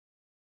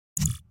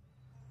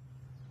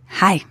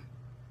Hi.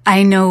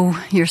 I know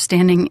you're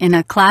standing in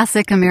a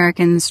classic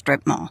American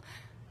strip mall.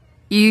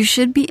 You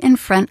should be in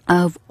front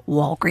of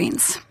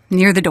Walgreens,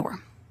 near the door.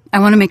 I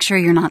want to make sure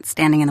you're not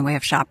standing in the way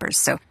of shoppers,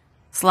 so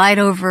slide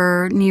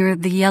over near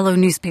the yellow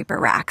newspaper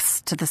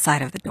racks to the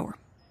side of the door.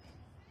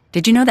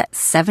 Did you know that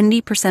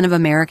 70% of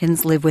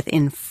Americans live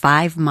within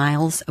 5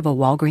 miles of a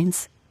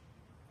Walgreens?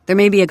 There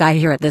may be a guy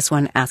here at this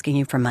one asking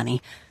you for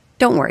money.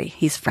 Don't worry,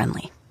 he's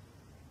friendly.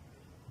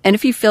 And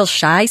if you feel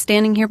shy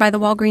standing here by the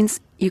Walgreens,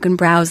 you can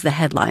browse the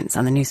headlines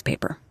on the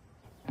newspaper.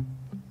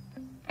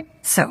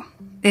 So,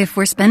 if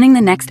we're spending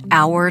the next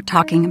hour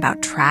talking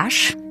about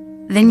trash,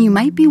 then you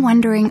might be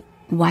wondering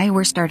why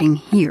we're starting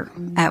here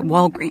at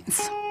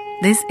Walgreens.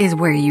 This is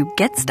where you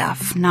get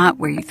stuff, not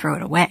where you throw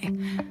it away.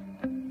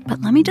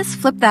 But let me just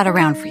flip that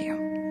around for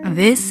you.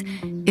 This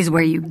is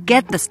where you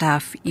get the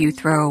stuff you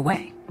throw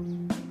away.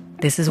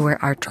 This is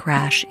where our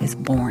trash is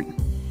born.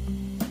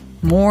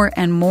 More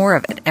and more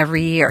of it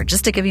every year.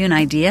 Just to give you an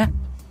idea,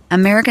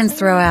 Americans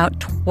throw out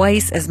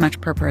twice as much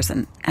per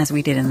person as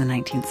we did in the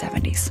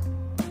 1970s.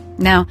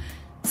 Now,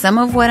 some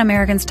of what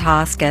Americans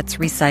toss gets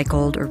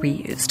recycled or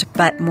reused,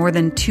 but more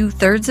than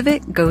 2/3 of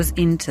it goes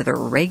into the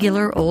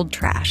regular old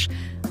trash,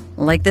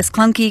 like this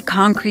clunky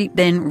concrete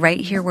bin right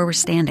here where we're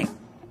standing.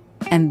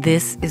 And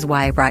this is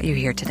why I brought you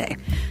here today,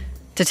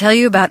 to tell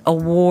you about a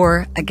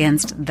war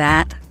against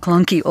that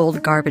clunky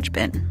old garbage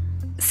bin.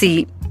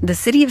 See, the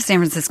city of San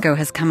Francisco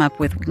has come up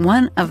with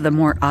one of the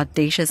more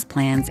audacious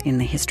plans in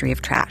the history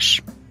of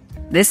trash.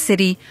 This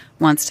city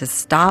wants to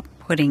stop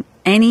putting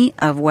any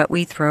of what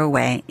we throw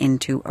away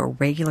into a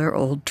regular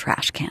old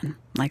trash can,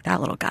 like that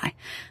little guy,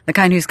 the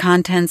kind whose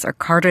contents are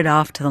carted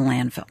off to the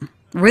landfill.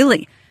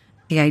 Really,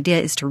 the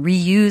idea is to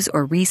reuse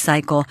or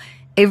recycle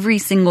every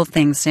single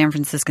thing San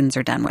Franciscans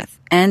are done with,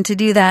 and to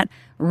do that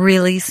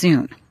really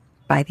soon,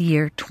 by the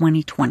year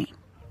 2020.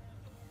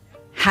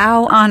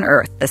 How on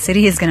earth the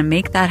city is going to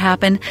make that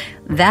happen,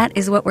 that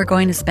is what we're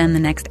going to spend the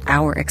next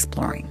hour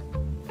exploring.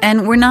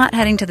 And we're not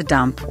heading to the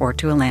dump or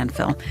to a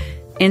landfill.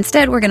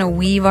 Instead, we're going to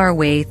weave our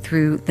way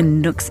through the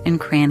nooks and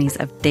crannies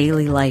of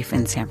daily life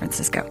in San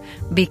Francisco,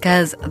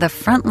 because the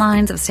front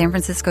lines of San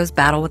Francisco's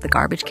battle with the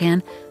garbage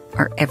can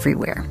are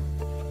everywhere.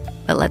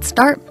 But let's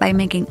start by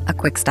making a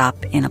quick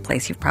stop in a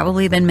place you've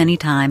probably been many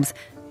times,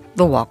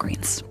 the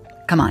Walgreens.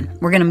 Come on,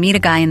 we're going to meet a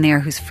guy in there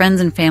whose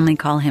friends and family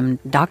call him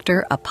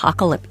Dr.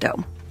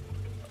 Apocalypto.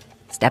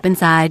 Step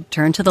inside,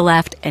 turn to the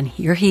left, and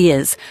here he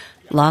is,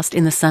 lost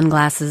in the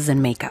sunglasses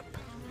and makeup.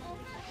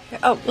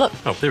 Oh, look.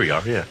 Oh, there we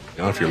are, yeah.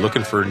 You know, if you're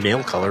looking for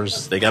nail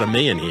colors, they got a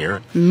million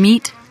here.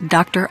 Meet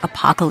Dr.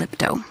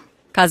 Apocalypto.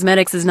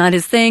 Cosmetics is not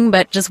his thing,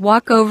 but just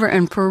walk over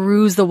and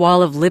peruse the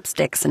wall of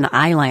lipsticks and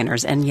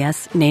eyeliners and,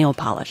 yes, nail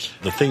polish.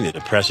 The thing that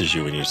impresses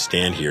you when you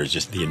stand here is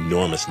just the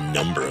enormous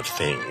number of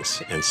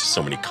things. And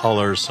so many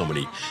colors, so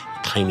many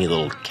tiny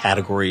little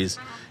categories.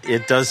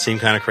 It does seem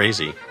kind of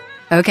crazy.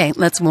 Okay,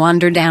 let's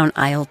wander down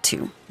aisle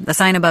 2. The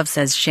sign above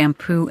says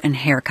shampoo and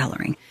hair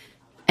coloring.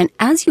 And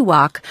as you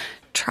walk,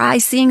 try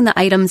seeing the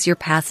items you're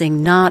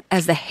passing not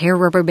as the hair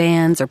rubber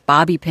bands or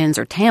bobby pins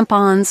or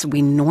tampons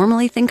we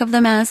normally think of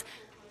them as,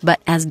 but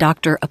as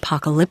Dr.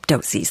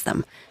 Apocalypto sees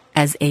them,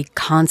 as a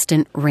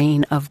constant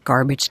rain of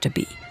garbage to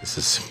be. This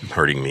is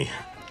hurting me.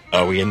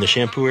 Are we in the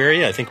shampoo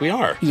area? I think we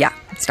are. Yeah,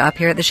 stop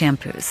here at the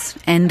shampoos.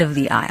 End of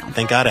the aisle.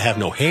 Thank God I have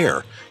no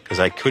hair, because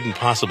I couldn't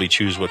possibly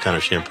choose what kind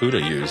of shampoo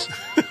to use.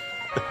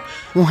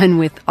 One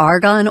with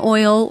argan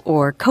oil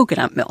or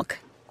coconut milk.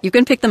 You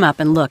can pick them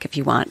up and look if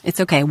you want. It's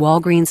okay,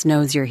 Walgreens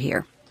knows you're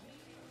here.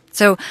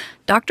 So,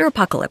 Dr.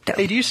 Apocalypto.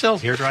 Hey, do you sell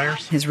hair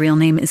dryers? His real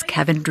name is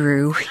Kevin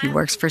Drew. He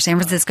works for San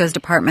Francisco's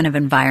Department of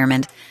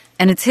Environment,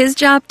 and it's his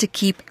job to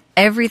keep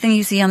everything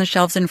you see on the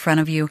shelves in front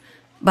of you,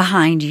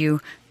 behind you,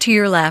 to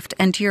your left,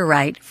 and to your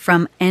right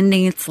from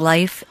ending its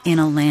life in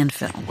a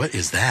landfill. What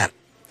is that?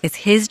 It's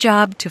his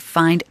job to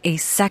find a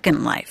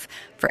second life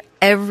for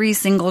every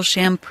single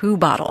shampoo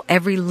bottle,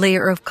 every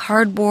layer of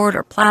cardboard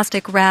or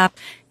plastic wrap,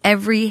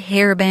 every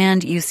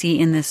hairband you see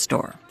in this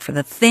store, for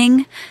the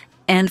thing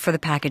and for the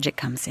package it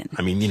comes in.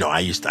 I mean,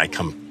 I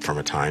come from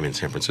a time in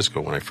San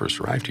Francisco when I first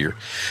arrived here.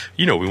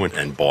 We went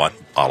and bought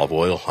olive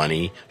oil,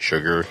 honey,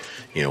 sugar,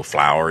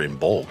 flour in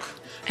bulk.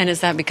 And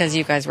is that because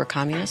you guys were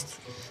communists?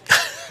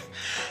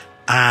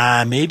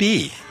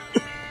 Maybe.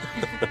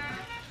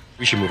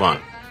 We should move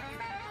on.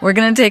 We're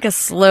going to take a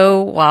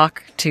slow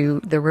walk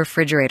to the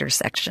refrigerator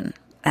section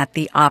at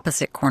the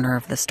opposite corner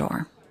of the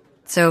store.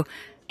 So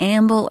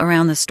amble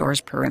around the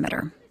store's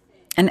perimeter.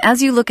 And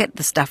as you look at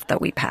the stuff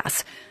that we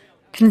pass,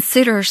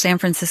 consider San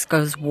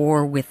Francisco's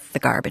war with the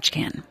garbage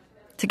can.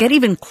 To get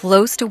even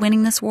close to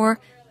winning this war,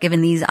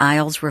 given these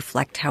aisles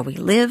reflect how we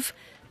live,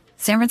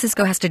 San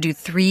Francisco has to do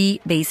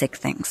 3 basic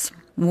things.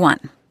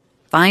 1,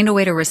 find a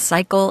way to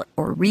recycle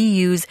or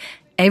reuse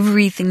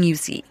everything you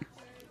see.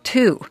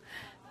 2,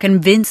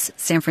 convince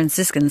San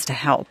Franciscans to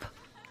help.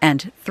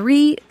 And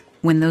 3,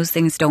 when those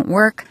things don't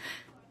work,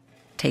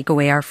 take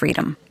away our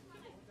freedom.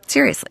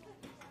 Seriously.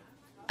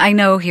 I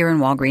know here in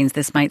Walgreens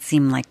this might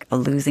seem like a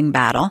losing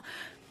battle,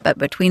 But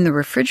between the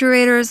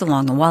refrigerators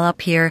along the wall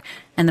up here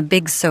and the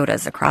big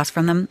sodas across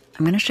from them,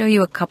 I'm going to show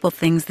you a couple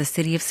things the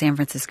city of San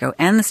Francisco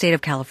and the state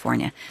of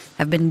California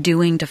have been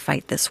doing to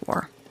fight this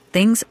war.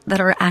 Things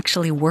that are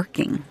actually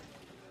working.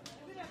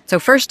 So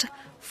first,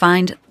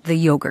 find the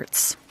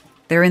yogurts.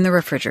 They're in the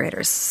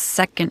refrigerators,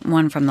 second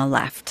one from the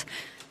left,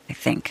 I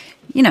think.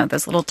 You know,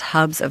 those little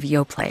tubs of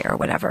Yoplait or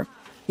whatever.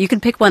 You can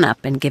pick one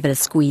up and give it a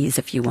squeeze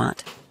if you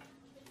want.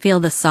 Feel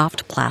the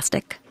soft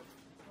plastic.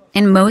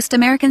 In most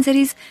American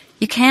cities,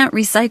 you can't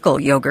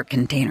recycle yogurt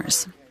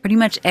containers. Pretty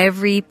much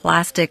every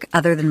plastic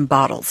other than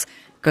bottles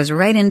goes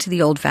right into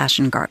the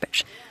old-fashioned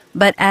garbage.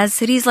 But as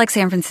cities like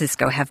San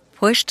Francisco have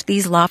pushed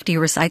these lofty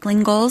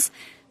recycling goals,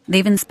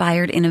 they've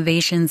inspired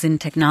innovations in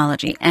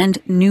technology and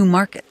new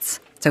markets.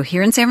 So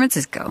here in San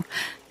Francisco,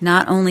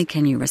 not only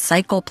can you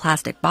recycle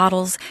plastic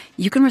bottles,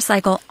 you can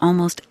recycle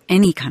almost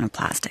any kind of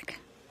plastic.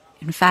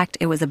 In fact,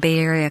 it was a Bay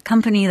Area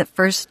company that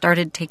first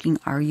started taking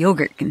our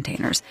yogurt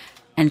containers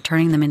and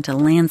turning them into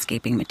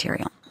landscaping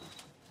material.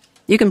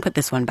 You can put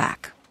this one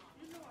back.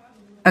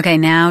 Okay,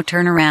 now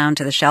turn around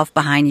to the shelf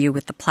behind you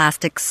with the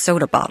plastic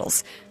soda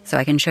bottles so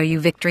I can show you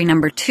victory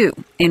number 2,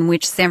 in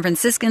which San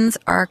Franciscans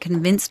are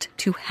convinced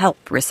to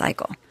help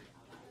recycle.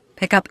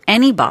 Pick up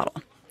any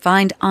bottle,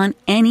 find on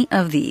any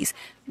of these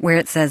where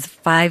it says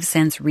 5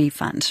 cents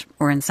refund,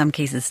 or in some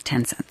cases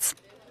 10 cents.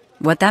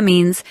 What that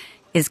means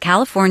is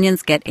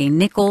Californians get a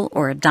nickel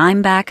or a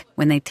dime back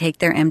when they take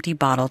their empty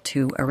bottle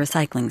to a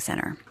recycling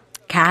center.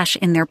 Cash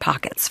in their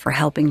pockets for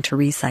helping to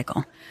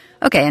recycle.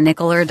 Okay, a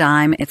nickel or a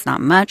dime, it's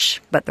not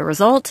much, but the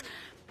result?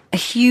 A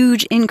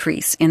huge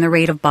increase in the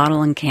rate of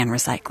bottle and can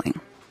recycling.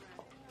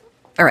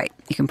 All right,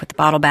 you can put the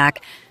bottle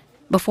back.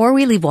 Before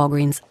we leave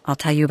Walgreens, I'll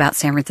tell you about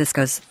San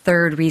Francisco's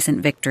third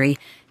recent victory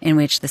in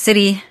which the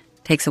city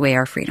takes away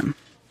our freedom.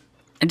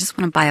 I just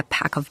want to buy a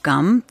pack of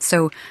gum,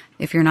 so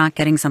if you're not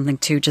getting something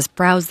too, just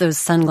browse those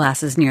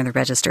sunglasses near the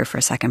register for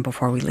a second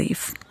before we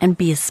leave. And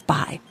be a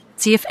spy.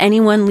 See if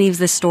anyone leaves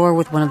the store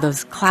with one of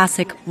those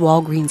classic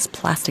Walgreens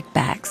plastic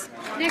bags.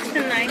 Next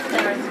to nice,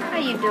 how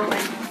you doing?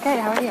 Good,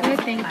 how are you? Good,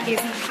 thank you.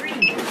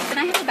 Can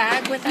I have a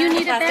bag with You that?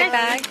 need a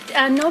plastic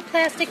bag? No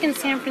plastic in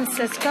San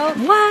Francisco.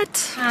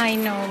 What? I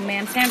know,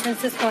 ma'am. San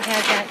Francisco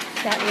has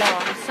that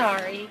law. I'm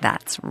sorry.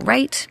 That's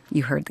right.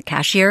 You heard the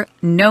cashier.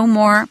 No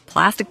more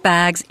plastic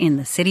bags in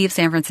the city of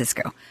San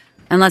Francisco.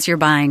 Unless you're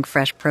buying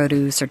fresh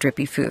produce or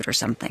drippy food or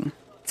something.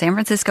 San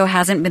Francisco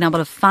hasn't been able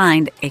to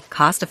find a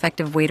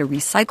cost-effective way to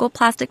recycle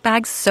plastic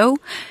bags, so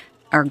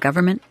our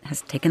government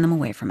has taken them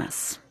away from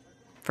us.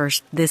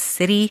 First this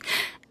city,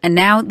 and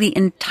now the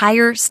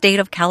entire state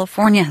of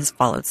California has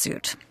followed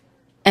suit.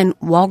 And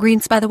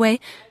Walgreens, by the way,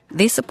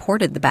 they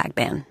supported the bag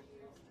ban.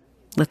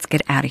 Let's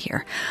get out of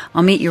here.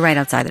 I'll meet you right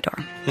outside the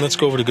door. Let's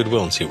go over to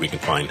Goodwill and see what we can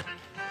find.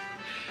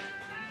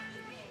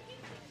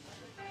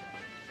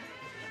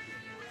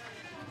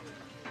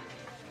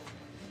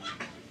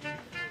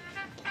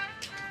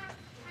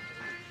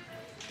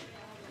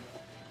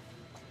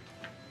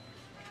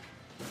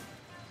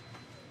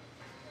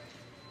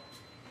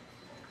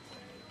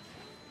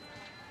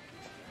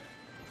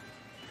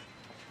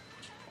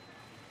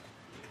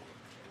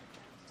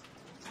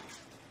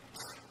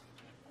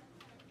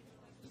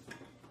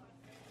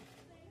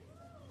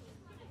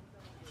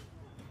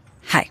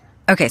 Hi.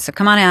 Okay, so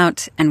come on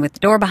out, and with the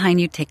door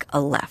behind you, take a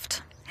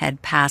left.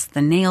 Head past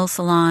the nail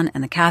salon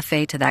and the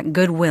cafe to that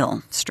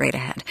Goodwill straight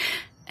ahead.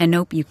 And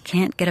nope, you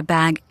can't get a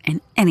bag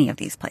in any of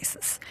these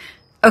places.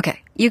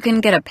 Okay, you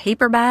can get a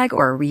paper bag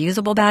or a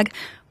reusable bag,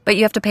 but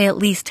you have to pay at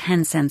least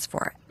 10 cents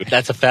for it.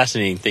 That's a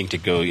fascinating thing to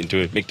go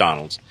into a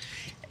McDonald's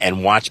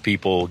and watch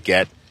people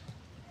get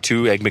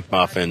 2 Egg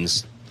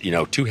McMuffins,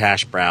 2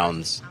 hash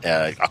browns,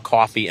 a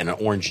coffee, and an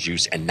orange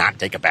juice and not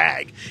take a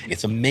bag.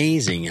 It's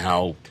amazing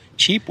how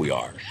cheap we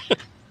are.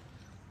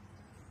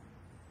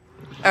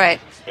 All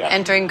right, Yeah.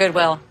 entering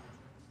Goodwill.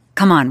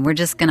 Come on, we're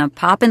just gonna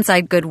pop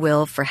inside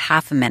Goodwill for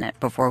half a minute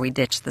before we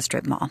ditch the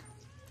strip mall.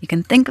 You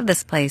can think of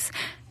this place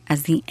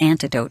as the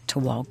antidote to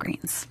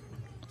Walgreens.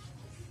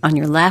 On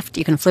your left,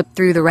 you can flip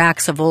through the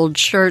racks of old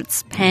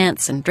shirts,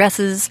 pants, and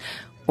dresses.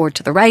 Or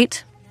to the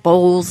right,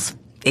 bowls,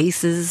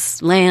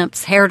 vases,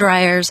 lamps, hair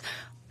dryers.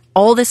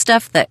 All this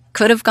stuff that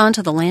could have gone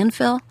to the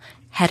landfill,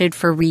 headed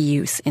for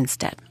reuse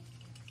instead.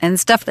 And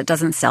stuff that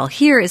doesn't sell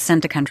here is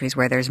sent to countries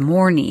where there's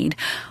more need,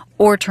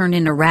 or turned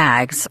into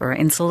rags or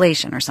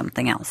insulation or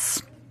something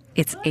else.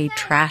 It's a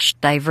trash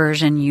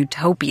diversion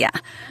utopia.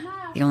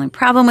 The only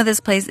problem with this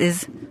place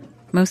is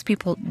most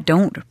people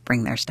don't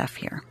bring their stuff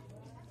here.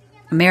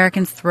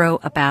 Americans throw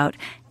about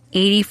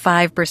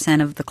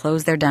 85% of the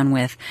clothes they're done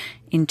with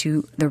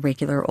into the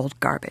regular old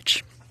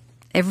garbage.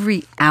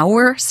 Every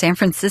hour, San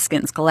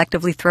Franciscans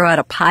collectively throw out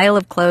a pile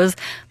of clothes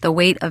the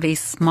weight of a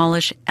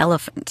smallish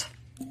elephant.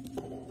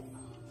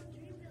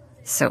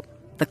 So,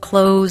 the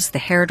clothes, the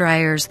hair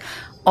dryers,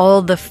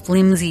 all the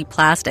flimsy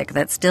plastic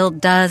that still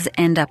does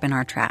end up in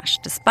our trash,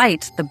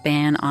 despite the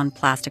ban on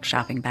plastic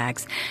shopping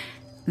bags.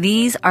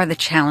 These are the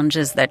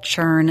challenges that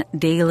churn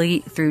daily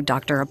through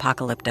Dr.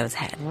 Apocalypto's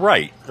head.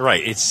 Right.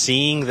 It's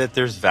seeing that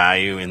there's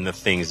value in the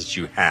things that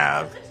you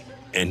have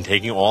and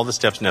taking all the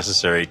steps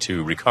necessary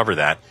to recover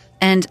that.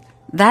 And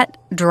that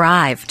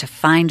drive to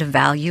find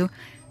value,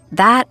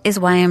 that is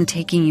why I'm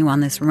taking you on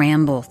this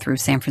ramble through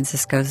San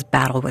Francisco's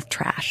battle with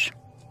trash.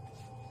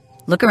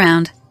 Look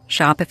around,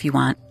 shop if you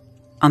want.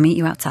 I'll meet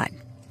you outside.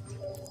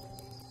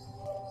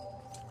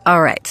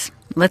 All right,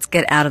 let's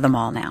get out of the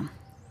mall now.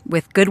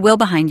 With Goodwill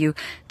behind you,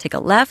 take a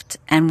left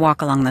and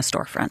walk along the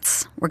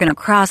storefronts. We're going to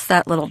cross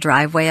that little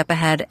driveway up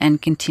ahead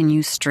and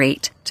continue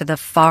straight to the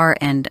far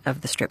end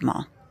of the strip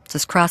mall.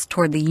 Just cross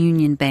toward the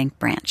Union Bank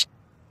branch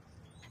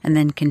and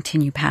then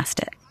continue past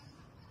it.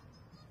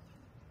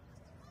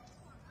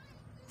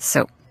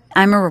 So,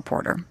 I'm a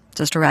reporter,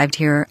 just arrived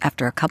here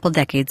after a couple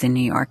decades in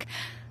New York,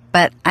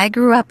 but I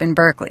grew up in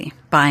Berkeley,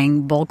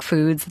 buying bulk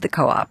foods at the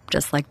co-op,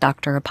 just like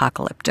Dr.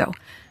 Apocalypto.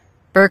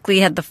 Berkeley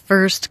had the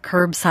first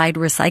curbside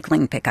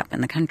recycling pickup in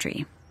the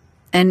country.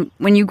 And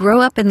when you grow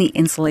up in the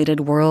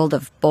insulated world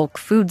of bulk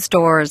food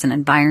stores and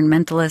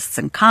environmentalists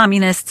and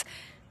communists,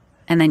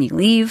 and then you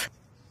leave,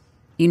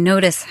 you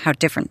notice how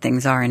different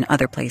things are in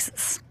other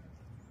places.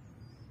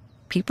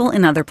 People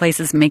in other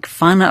places make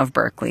fun of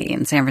Berkeley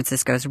and San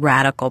Francisco's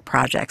radical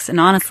projects, and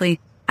honestly,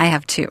 I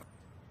have too.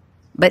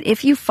 But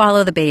if you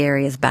follow the Bay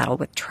Area's battle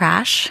with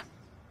trash,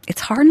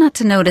 it's hard not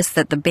to notice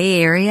that the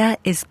Bay Area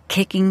is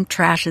kicking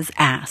trash's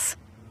ass.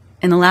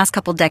 In the last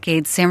couple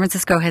decades, San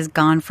Francisco has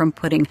gone from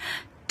putting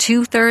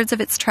 2/3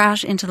 of its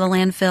trash into the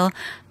landfill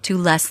to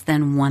less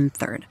than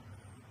 1/3.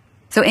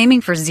 So aiming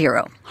for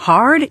zero.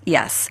 Hard,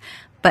 yes,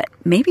 but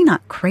maybe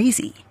not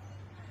crazy.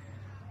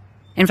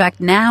 In fact,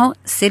 now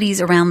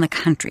cities around the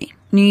country,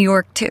 New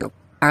York too,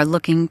 are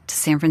looking to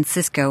San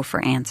Francisco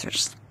for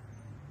answers.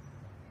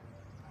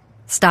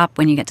 Stop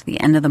when you get to the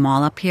end of the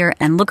mall up here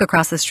and look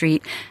across the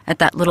street at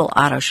that little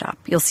auto shop.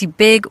 You'll see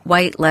big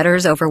white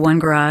letters over one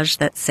garage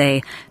that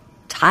say,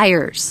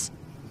 tires.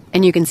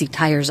 And you can see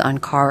tires on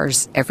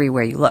cars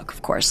everywhere you look,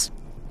 of course.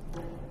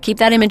 Keep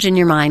that image in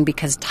your mind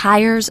because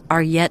tires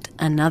are yet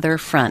another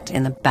front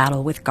in the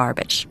battle with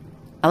garbage.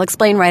 I'll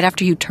explain right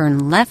after you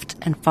turn left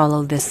and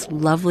follow this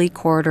lovely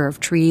corridor of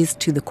trees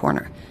to the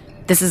corner.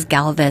 This is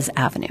Galvez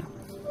Avenue.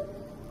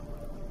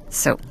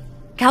 So,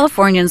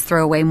 Californians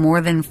throw away more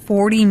than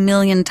 40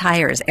 million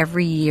tires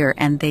every year,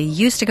 and they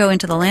used to go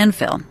into the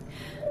landfill.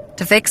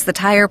 To fix the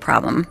tire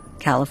problem,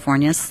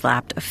 California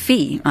slapped a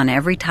fee on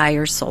every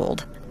tire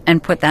sold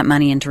and put that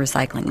money into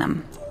recycling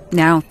them.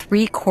 Now,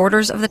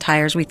 3/4 of the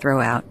tires we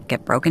throw out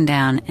get broken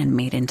down and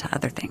made into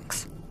other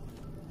things.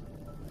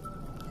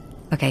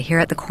 Okay, here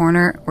at the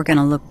corner, we're going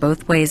to look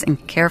both ways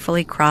and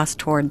carefully cross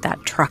toward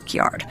that truck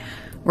yard.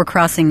 We're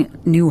crossing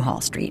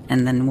Newhall Street,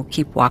 and then we'll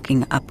keep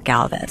walking up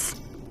Galvez.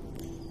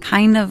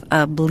 Kind of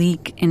a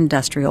bleak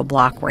industrial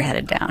block we're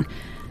headed down.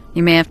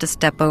 You may have to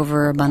step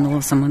over a bundle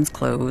of someone's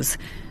clothes.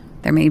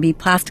 There may be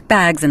plastic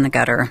bags in the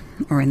gutter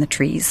or in the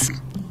trees.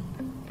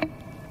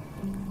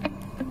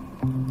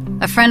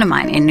 A friend of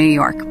mine in New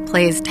York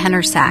plays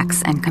tenor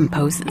sax and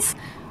composes.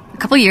 A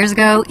couple years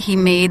ago, he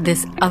made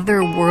this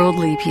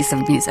otherworldly piece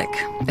of music,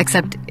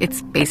 except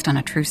it's based on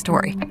a true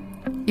story.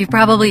 You've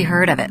probably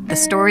heard of it, the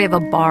story of a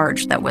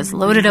barge that was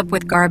loaded up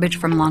with garbage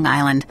from Long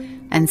Island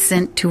and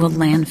sent to a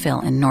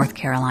landfill in North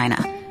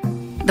Carolina.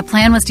 The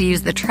plan was to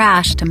use the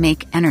trash to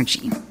make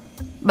energy.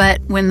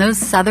 But when those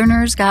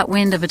Southerners got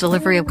wind of a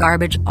delivery of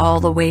garbage all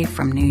the way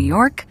from New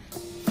York,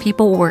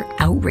 people were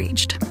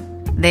outraged.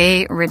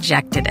 They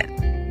rejected it.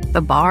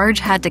 The barge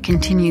had to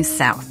continue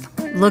south,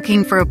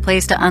 looking for a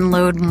place to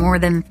unload more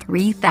than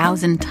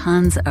 3,000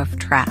 tons of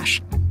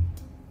trash.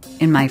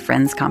 In my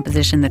friend's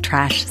composition, the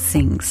trash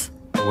sings.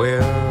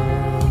 We're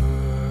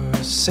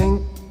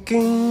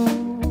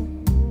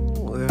sinking,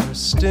 we're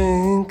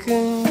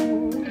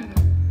stinking,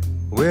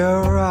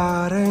 we're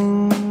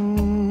rotting.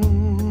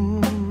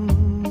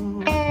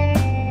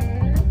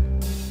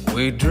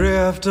 We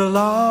drift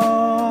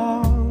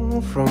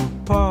along from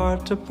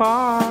part to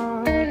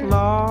part,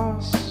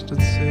 lost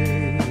at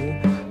sea.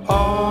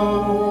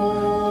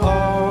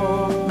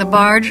 The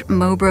barge,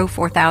 Mobro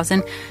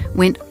 4000,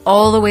 went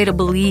all the way to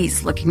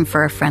Belize looking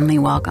for a friendly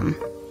welcome.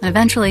 And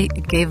eventually,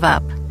 it gave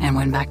up and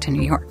went back to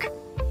New York.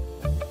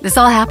 This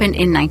all happened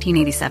in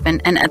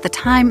 1987, and at the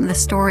time, the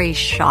story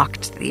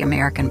shocked the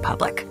American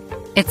public.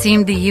 It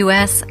seemed the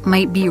U.S.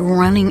 might be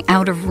running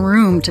out of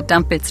room to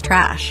dump its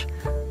trash.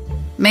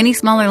 Many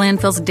smaller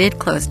landfills did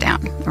close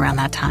down around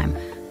that time,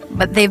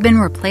 but they've been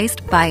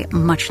replaced by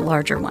much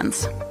larger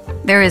ones.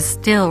 There is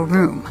still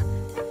room.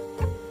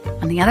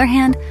 On the other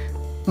hand,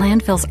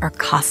 landfills are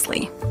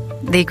costly.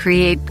 They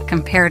create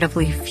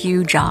comparatively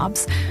few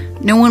jobs.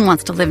 No one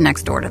wants to live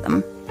next door to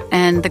them.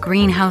 And the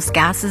greenhouse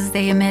gases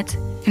they emit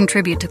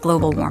contribute to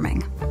global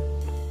warming.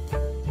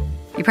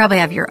 You probably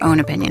have your own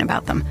opinion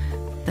about them.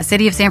 The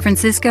city of San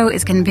Francisco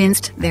is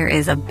convinced there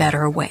is a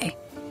better way.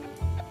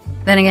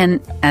 Then again,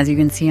 as you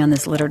can see on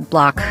this littered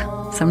block,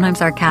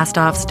 sometimes our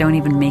cast-offs don't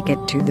even make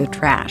it to the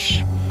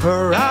trash.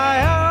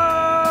 Pariahs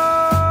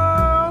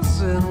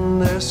in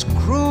this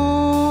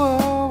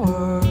cruel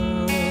world,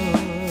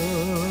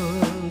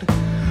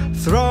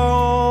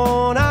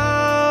 thrown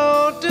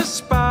out,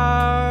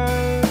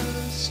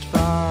 dispersed,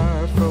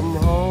 far from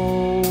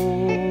home.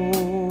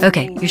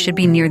 Okay, you should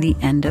be near the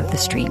end of the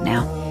street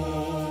now.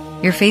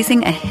 You're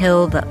facing a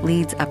hill that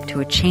leads up to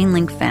a chain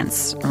link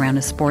fence around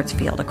a sports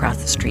field across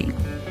the street.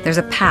 There's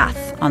a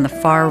path on the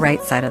far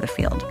right side of the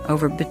field,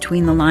 over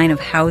between the line of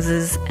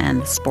houses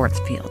and the sports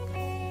field.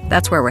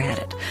 That's where we're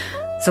headed.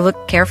 So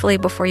look carefully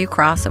before you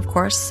cross, of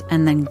course,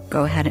 and then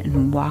go ahead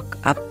and walk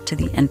up to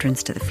the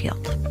entrance to the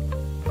field.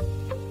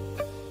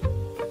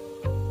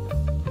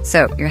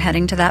 So you're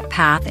heading to that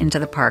path into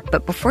the park,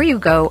 but before you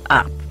go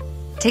up,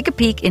 take a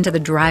peek into the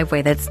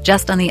driveway that's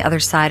just on the other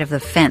side of the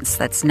fence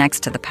that's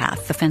next to the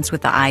path, the fence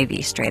with the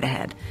ivy straight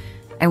ahead.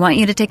 I want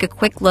you to take a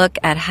quick look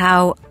at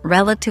how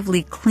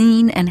relatively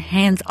clean and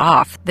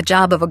hands-off the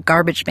job of a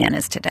garbage man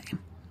is today,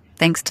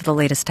 thanks to the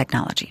latest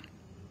technology.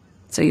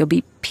 So you'll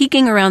be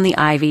peeking around the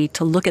ivy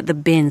to look at the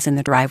bins in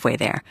the driveway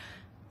there.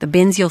 The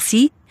bins you'll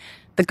see,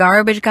 the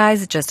garbage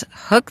guys just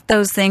hook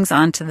those things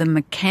onto the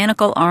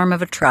mechanical arm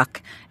of a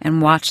truck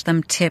and watch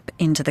them tip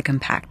into the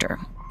compactor.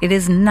 It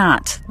is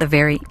not the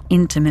very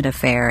intimate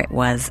affair it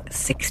was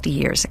 60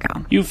 years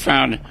ago. You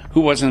found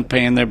who wasn't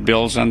paying their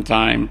bills on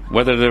time,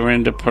 whether they were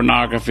into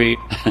pornography.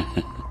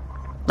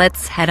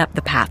 Let's head up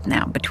the path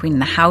now between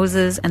the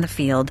houses and the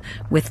field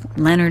with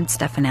Leonard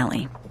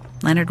Stefanelli.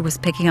 Leonard was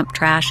picking up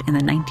trash in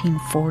the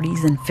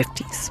 1940s and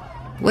 50s.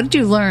 What did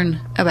you learn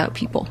about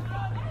people?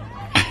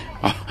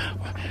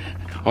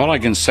 All I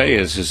can say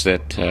is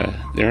that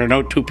there are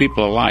no two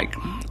people alike.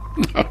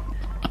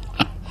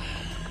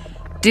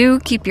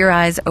 Do keep your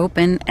eyes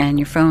open and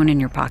your phone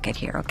in your pocket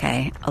here,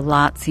 okay? A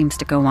lot seems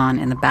to go on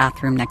in the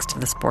bathroom next to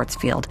the sports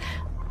field.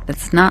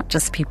 It's not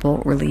just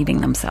people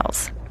relieving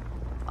themselves.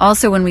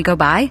 Also, when we go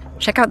by,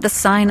 check out the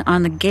sign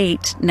on the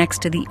gate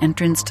next to the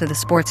entrance to the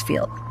sports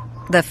field.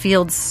 The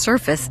field's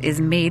surface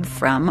is made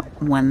from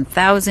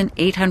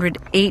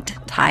 1,808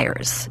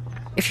 tires.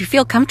 If you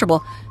feel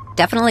comfortable,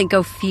 definitely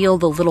go feel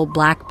the little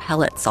black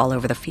pellets all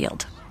over the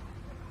field.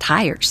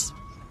 Tires.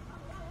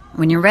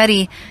 When you're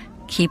ready,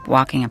 keep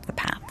walking up the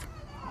path.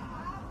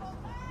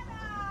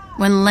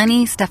 When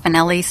Lenny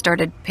Stefanelli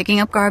started picking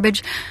up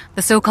garbage,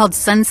 the so-called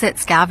sunset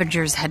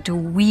scavengers had to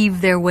weave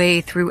their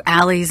way through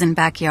alleys and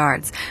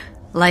backyards,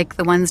 like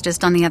the ones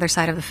just on the other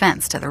side of the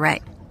fence to the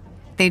right.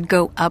 They'd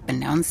go up and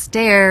down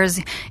stairs,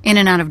 in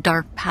and out of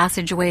dark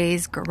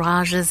passageways,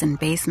 garages, and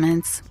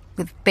basements,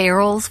 with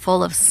barrels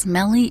full of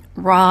smelly,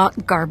 raw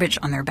garbage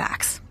on their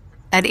backs.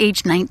 At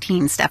age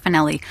 19,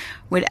 Stefanelli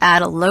would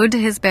add a load to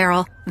his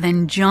barrel,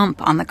 then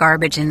jump on the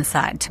garbage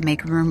inside to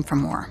make room for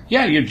more.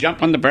 Yeah, you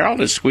jump on the barrel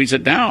to squeeze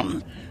it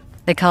down.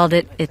 They called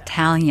it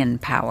Italian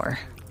power.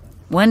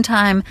 One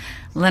time,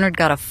 Leonard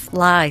got a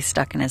fly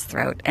stuck in his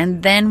throat,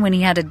 and then when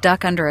he had to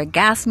duck under a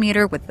gas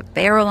meter with the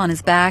barrel on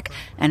his back,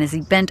 and as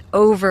he bent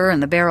over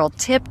and the barrel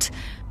tipped,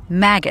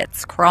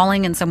 maggots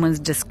crawling in someone's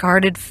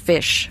discarded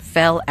fish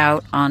fell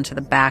out onto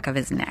the back of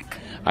his neck.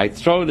 I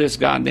throw this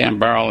goddamn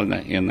barrel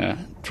in the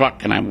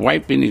truck, and I'm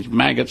wiping these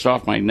maggots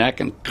off my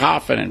neck and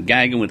coughing and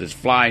gagging with this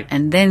fly.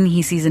 And then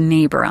he sees a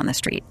neighbor on the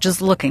street,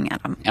 just looking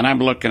at him. And I'm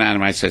looking at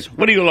him. I says,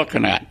 "What are you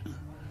looking at?"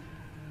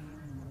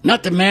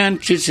 "Nothing, man."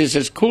 She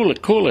says, cool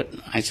it.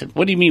 I said,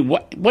 "What do you mean?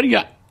 What do you...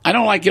 I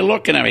don't like you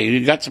looking at me.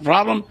 You got some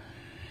problem?"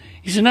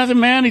 He said, "Nothing,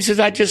 man." He says,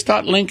 "I just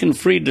thought Lincoln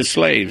freed the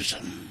slaves."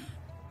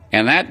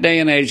 And that day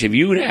and age, if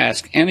you'd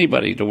ask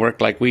anybody to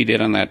work like we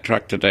did on that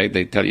truck today,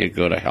 they'd tell you to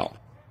go to hell.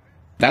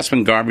 That's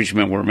when garbage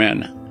men were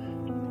men.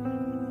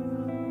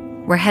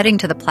 We're heading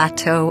to the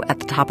plateau at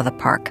the top of the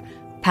park,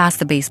 past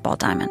the baseball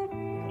diamond.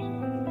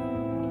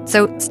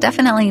 So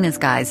Stefanelli and his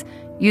guys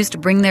used to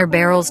bring their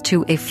barrels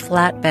to a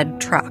flatbed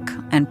truck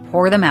and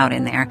pour them out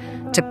in there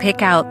to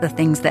pick out the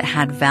things that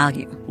had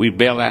value. We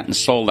bailed out and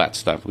sold that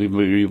stuff. We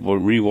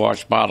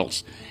rewashed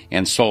bottles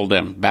and sold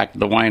them back to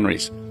the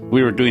wineries.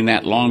 We were doing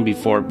that long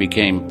before it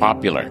became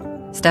popular.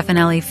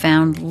 Stefanelli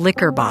found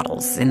liquor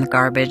bottles in the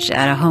garbage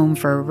at a home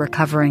for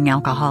recovering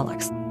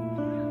alcoholics.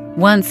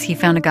 Once he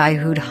found a guy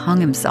who'd hung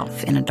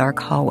himself in a dark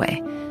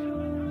hallway.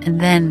 And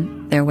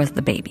then there was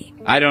the baby.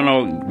 I don't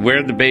know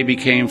where the baby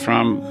came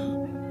from,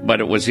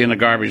 but it was in a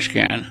garbage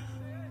can.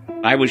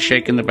 I was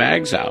shaking the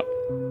bags out.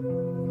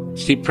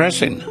 It's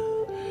depressing.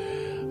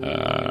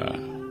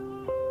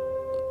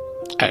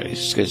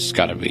 It's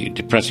got to be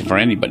depressing for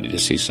anybody to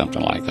see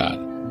something like that.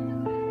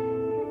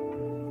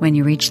 When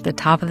you reach the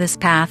top of this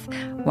path,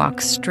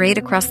 walk straight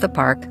across the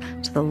park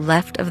to the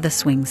left of the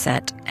swing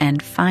set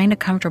and find a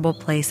comfortable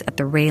place at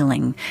the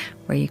railing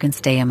where you can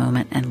stay a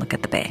moment and look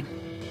at the bay.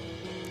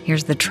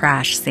 Here's the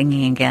trash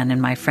singing again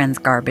in my friend's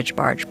garbage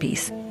barge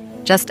piece,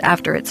 just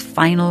after its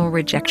final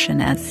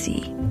rejection at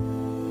sea.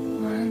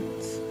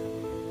 Once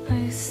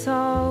I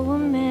saw a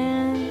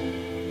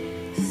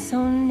man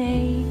so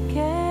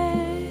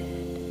naked,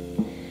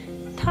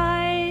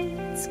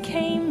 tides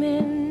came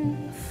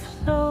in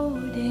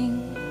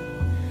floating.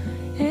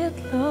 It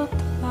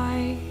looked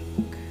like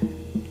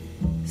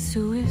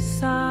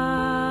suicide.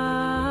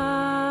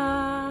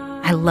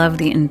 I love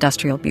the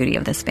industrial beauty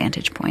of this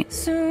vantage point.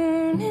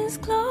 Soon as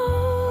close.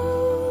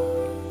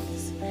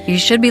 You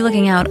should be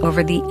looking out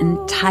over the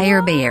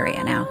entire Bay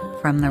Area now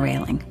from the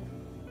railing.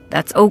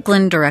 That's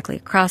Oakland directly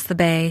across the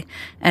bay,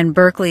 and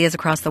Berkeley is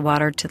across the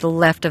water to the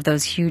left of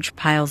those huge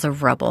piles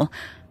of rubble,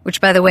 which,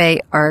 by the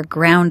way, are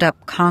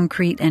ground-up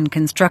concrete and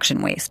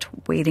construction waste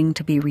waiting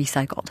to be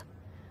recycled.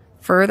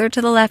 Further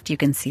to the left, you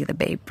can see the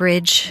Bay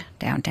Bridge,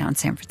 downtown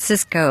San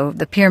Francisco,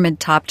 the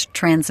pyramid-topped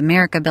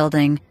Transamerica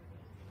building.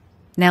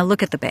 Now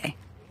look at the bay.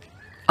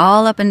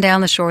 All up and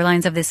down the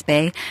shorelines of this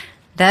bay,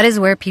 that is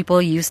where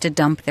people used to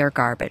dump their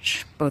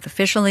garbage, both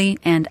officially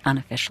and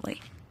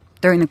unofficially.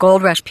 During the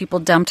gold rush, people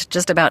dumped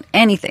just about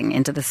anything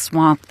into the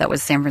swamp that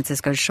was San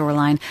Francisco's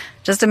shoreline,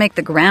 just to make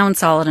the ground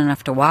solid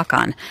enough to walk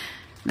on.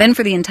 Then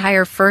for the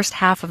entire first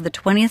half of the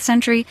 20th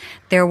century,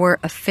 there were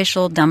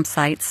official dump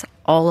sites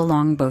all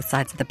along both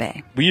sides of the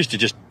bay. We used to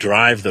just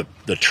drive the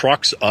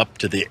trucks up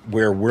to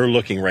where we're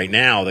looking right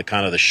now, the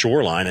kind of the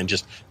shoreline, and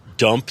just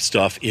dump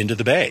stuff into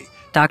the bay.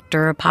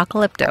 Dr.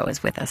 Apocalypto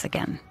is with us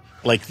again.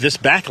 Like this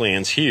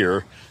backlands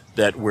here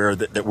that we're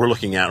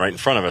looking at right in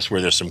front of us,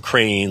 where there's some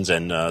cranes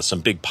and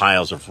some big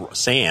piles of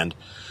sand,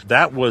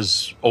 that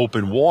was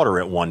open water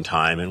at one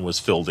time and was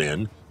filled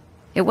in.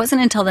 It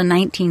wasn't until the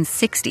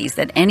 1960s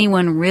that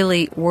anyone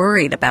really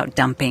worried about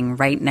dumping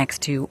right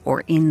next to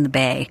or in the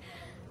bay.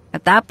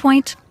 At that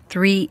point,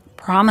 3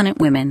 prominent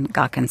women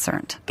got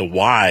concerned. The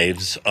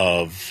wives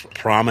of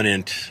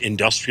prominent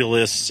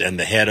industrialists and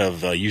the head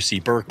of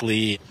UC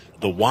Berkeley,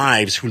 the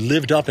wives who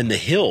lived up in the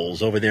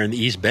hills over there in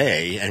the East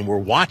Bay and were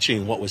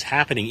watching what was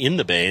happening in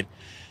the bay,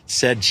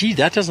 said, gee,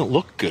 that doesn't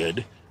look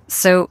good.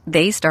 So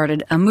they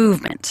started a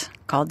movement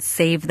called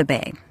Save the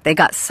Bay. They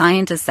got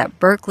scientists at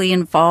Berkeley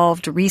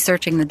involved,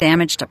 researching the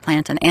damage to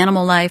plant and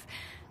animal life.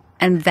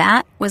 And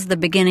that was the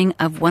beginning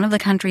of one of the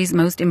country's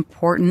most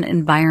important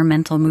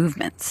environmental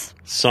movements.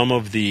 Some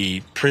of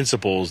the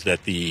principles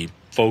that the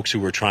folks who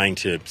were trying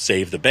to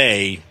save the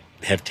bay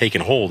have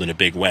taken hold in a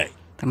big way.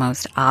 The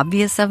most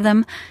obvious of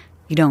them,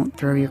 you don't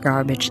throw your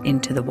garbage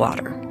into the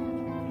water.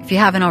 If you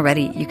haven't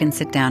already, you can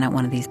sit down at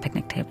one of these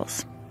picnic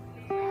tables.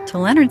 To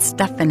Leonard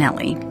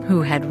Stefanelli,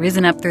 who had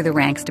risen up through the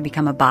ranks to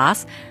become a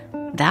boss,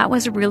 that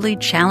was really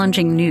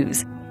challenging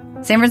news.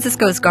 San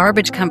Francisco's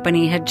garbage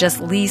company had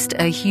just leased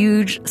a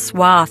huge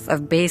swath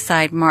of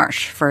Bayside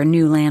Marsh for a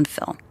new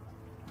landfill.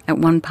 At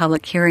one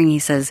public hearing, he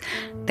says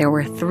there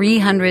were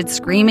 300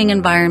 screaming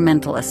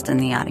environmentalists in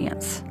the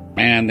audience.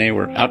 Man, they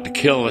were out to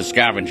kill the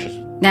scavengers.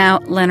 Now,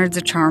 Leonard's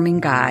a charming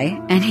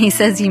guy, and he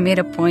says he made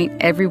a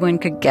point everyone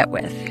could get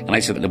with. And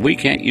I said, if we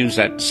can't use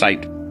that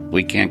site,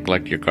 we can't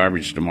collect your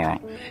garbage tomorrow.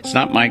 It's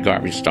not my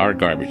garbage, it's our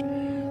garbage.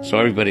 So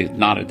everybody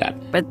nodded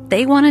that. But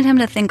they wanted him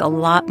to think a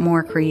lot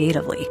more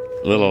creatively.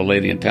 Little old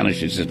lady in tennis,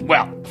 she says,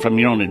 well, from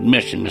your own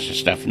admission, Mr.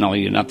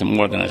 Stefanelli, you're nothing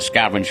more than a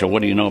scavenger.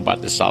 What do you know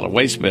about the solid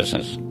waste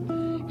business?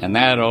 And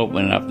that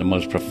opened up the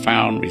most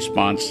profound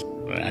response.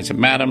 I said,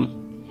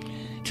 madam,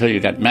 till you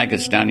got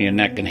maggots down your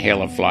neck and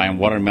hail a fly and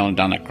watermelon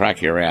down the crack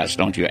of your ass,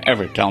 don't you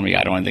ever tell me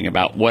I know anything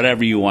about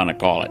whatever you want to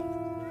call it.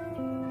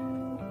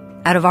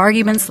 Out of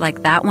arguments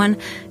like that one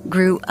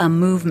grew a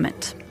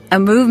movement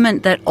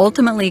that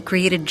ultimately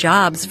created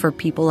jobs for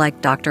people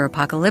like Dr.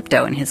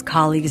 Apocalypto and his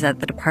colleagues at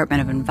the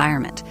Department of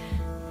Environment.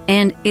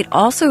 And it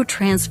also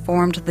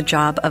transformed the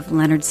job of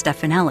Leonard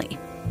Stefanelli.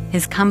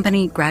 His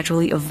company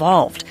gradually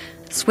evolved,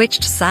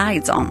 switched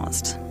sides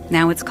almost.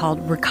 Now it's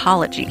called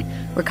Recology.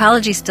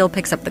 Recology still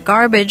picks up the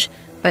garbage,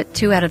 but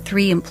 2 out of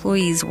 3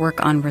 employees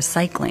work on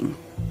recycling.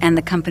 And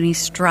the company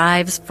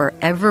strives for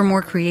ever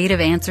more creative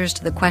answers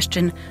to the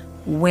question,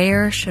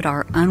 where should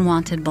our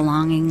unwanted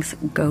belongings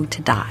go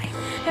to die?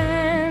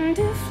 And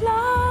if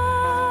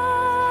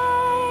life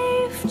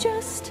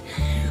just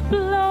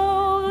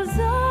blows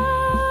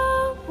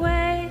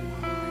away,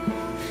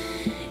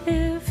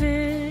 if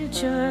it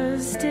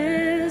just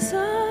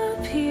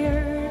disappears,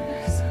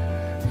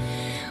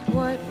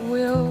 what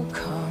will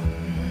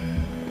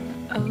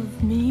come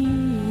of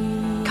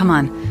me? Come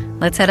on,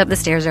 let's head up the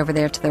stairs over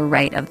there to the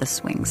right of the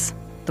swings,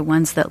 the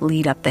ones that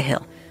lead up the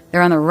hill.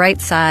 They're on the right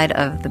side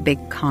of the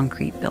big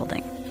concrete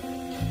building.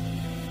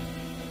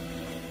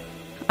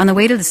 On the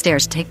way to the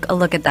stairs, take a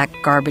look at that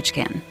garbage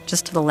can,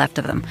 just to the left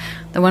of them,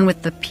 the one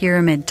with the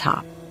pyramid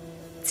top.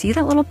 See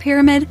that little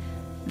pyramid?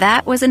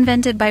 That was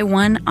invented by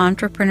one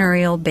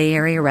entrepreneurial Bay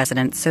Area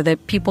resident so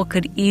that people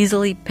could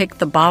easily pick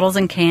the bottles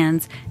and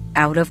cans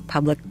out of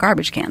public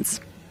garbage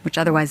cans, which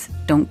otherwise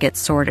don't get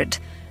sorted.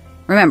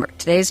 Remember,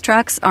 today's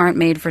trucks aren't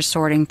made for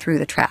sorting through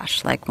the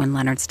trash, like when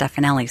Leonard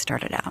Stefanelli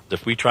started out.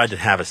 If we tried to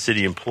have a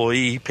city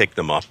employee pick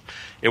them up,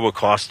 it would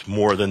cost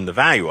more than the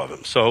value of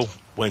them. So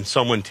when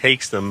someone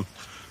takes them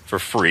for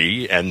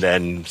free and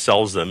then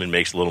sells them and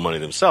makes a little money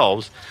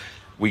themselves,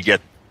 we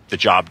get the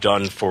job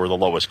done for the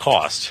lowest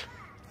cost.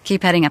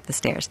 Keep heading up the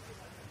stairs.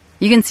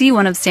 You can see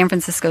one of San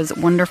Francisco's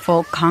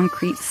wonderful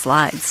concrete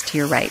slides to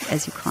your right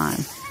as you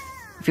climb.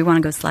 If you want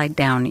to go slide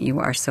down, you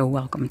are so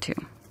welcome to.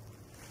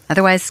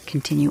 Otherwise,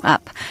 continue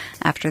up.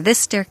 After this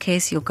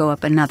staircase, you'll go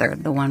up another,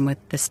 the one with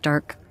the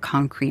stark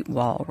concrete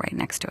wall right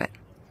next to it.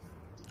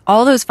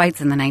 All those fights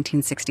in the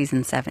 1960s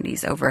and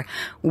 70s over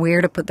where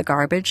to put the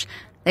garbage,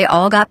 they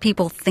all got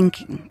people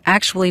thinking,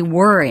 actually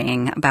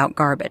worrying about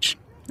garbage.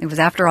 It was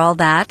after all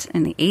that,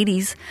 in the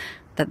 80s,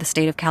 that the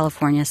state of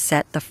California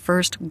set the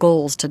first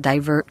goals to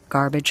divert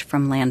garbage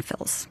from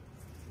landfills.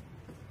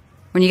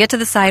 When you get to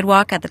the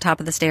sidewalk at the top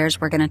of the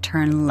stairs, we're going to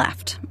turn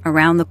left,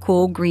 around the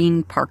cool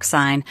green park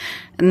sign,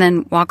 and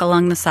then walk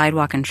along the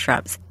sidewalk and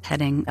shrubs,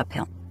 heading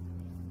uphill.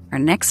 Our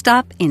next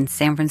stop in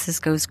San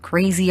Francisco's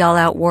crazy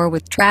all-out war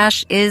with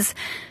trash is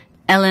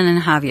Ellen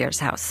and Javier's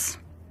house.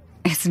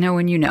 It's no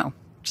one you know,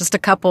 just a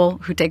couple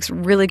who takes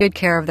really good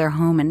care of their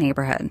home and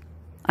neighborhood.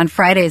 On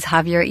Fridays,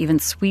 Javier even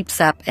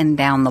sweeps up and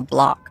down the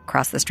block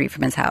across the street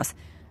from his house.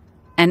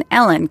 And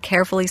Ellen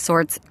carefully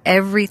sorts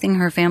everything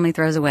her family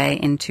throws away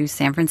into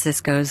San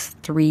Francisco's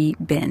 3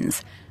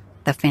 bins.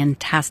 The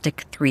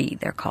Fantastic 3,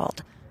 they're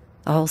called.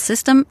 The whole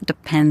system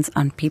depends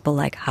on people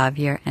like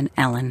Javier and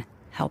Ellen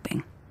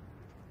helping.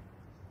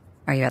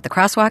 Are you at the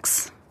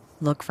crosswalks?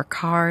 Look for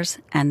cars,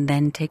 and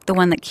then take the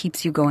one that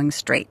keeps you going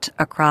straight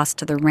across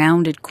to the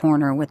rounded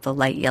corner with the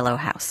light yellow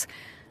house.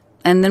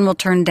 And then we'll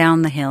turn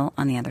down the hill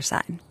on the other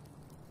side.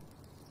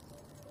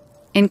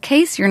 In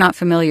case you're not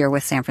familiar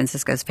with San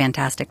Francisco's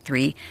Fantastic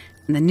 3,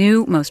 the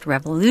new, most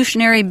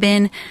revolutionary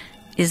bin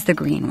is the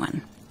green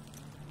one.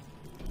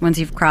 Once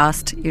you've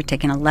crossed, you're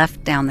taking a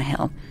left down the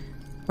hill.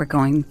 We're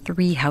going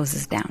 3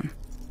 houses down.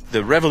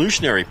 The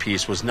revolutionary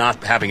piece was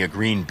not having a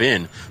green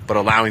bin, but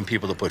allowing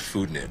people to put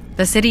food in it.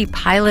 The city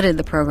piloted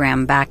the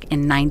program back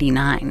in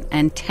 '99,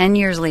 and 10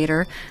 years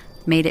later,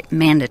 made it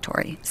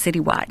mandatory,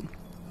 citywide.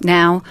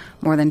 Now,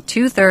 more than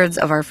 2/3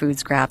 of our food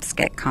scraps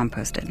get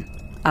composted,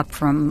 up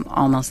from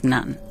almost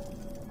none.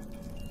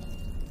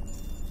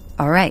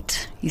 All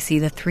right, you see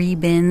the 3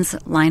 bins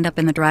lined up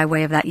in the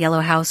driveway of that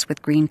yellow house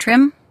with green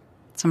trim?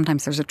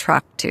 Sometimes there's a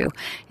truck, too.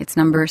 It's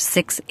number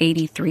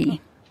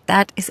 683.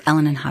 That is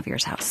Ellen and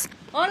Javier's house.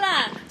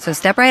 Hola. So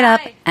step right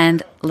up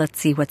and let's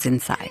see what's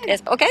inside.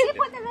 Okay.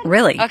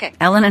 Really? Okay.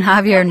 Ellen and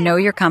Javier know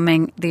you're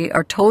coming. They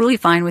are totally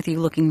fine with you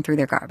looking through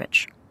their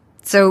garbage.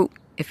 So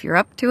if you're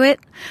up to it,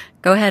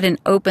 go ahead and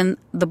open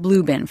the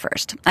blue bin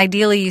first.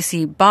 Ideally, you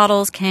see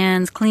bottles,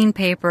 cans, clean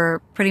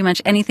paper, pretty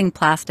much anything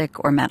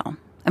plastic or metal.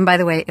 And by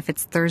the way, if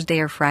it's Thursday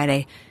or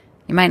Friday,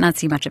 you might not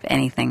see much of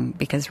anything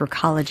because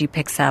Recology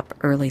picks up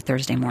early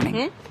Thursday morning.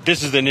 Mm-hmm.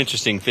 This is an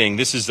interesting thing.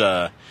 This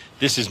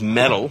is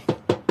metal,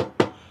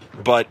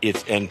 but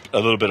it's and a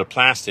little bit of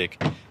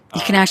plastic.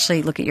 You can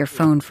actually look at your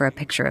phone for a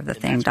picture of the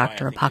thing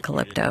Dr.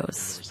 Apocalypto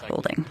is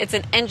holding. It's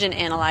an engine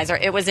analyzer.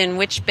 It was in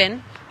which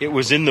bin? It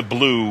was in the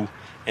blue,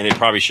 and it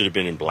probably should have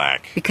been in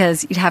black.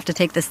 Because you'd have to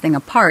take this thing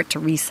apart to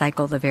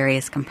recycle the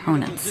various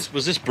components.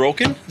 Was this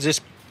broken? Is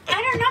this? I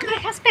don't know,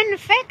 it has been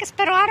fixed,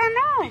 but I don't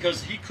know.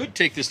 Because he could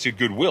take this to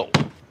Goodwill.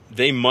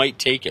 They might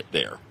take it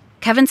there.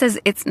 Kevin says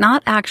it's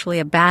not actually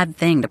a bad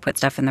thing to put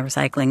stuff in the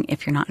recycling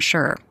if you're not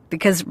sure,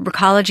 because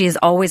Recology is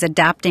always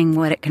adapting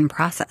what it can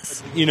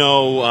process. You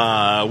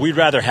know, we'd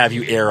rather have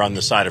you err on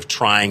the side of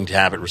trying to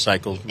have it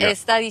recycled. Yeah.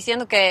 Está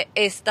diciendo que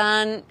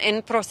están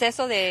en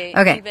proceso de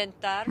Okay,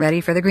 inventar.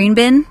 ready for the green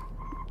bin?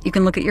 You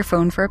can look at your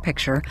phone for a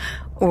picture,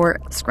 or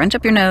scrunch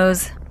up your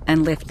nose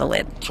and lift the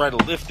lid. Try to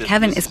lift it.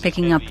 Kevin is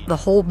picking up the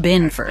whole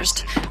bin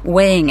first,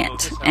 weighing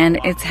it, and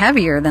it's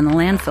heavier than the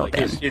landfill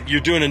bin.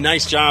 You're doing a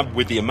nice job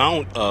with the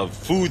amount of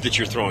food that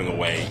you're throwing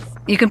away.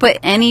 You can put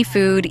any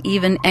food,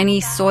 even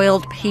any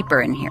soiled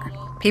paper in here.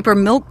 Paper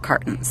milk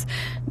cartons.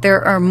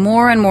 There are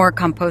more and more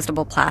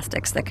compostable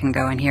plastics that can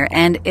go in here,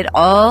 and it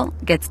all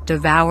gets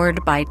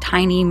devoured by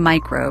tiny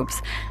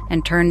microbes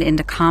and turned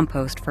into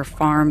compost for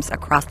farms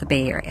across the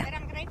Bay Area.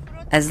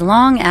 As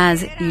long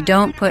as you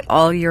don't put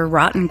all your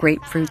rotten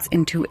grapefruits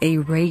into a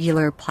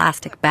regular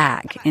plastic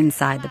bag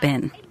inside the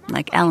bin,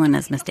 like Ellen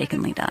has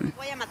mistakenly done.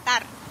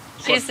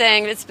 She's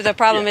saying the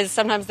problem is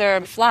sometimes there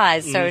are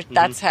flies, so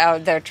that's how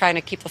they're trying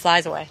to keep the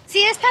flies away.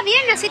 Sí, está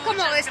bien, así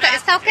como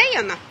está okay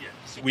o no?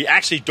 We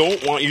actually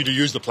don't want you to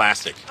use the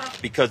plastic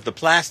because the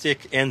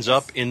plastic ends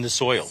up in the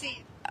soil.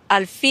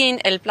 Al fin,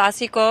 el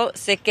plástico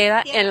se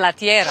queda en la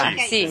tierra.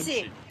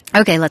 Sí.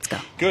 Okay, let's go.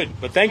 Good,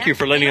 but thank you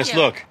for letting us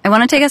look. I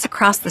want to take us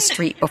across the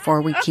street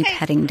before we keep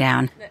heading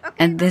down.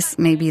 And this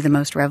may be the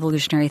most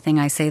revolutionary thing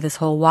I say this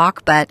whole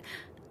walk, but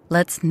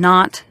let's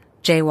not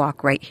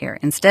jaywalk right here.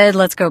 Instead,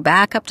 let's go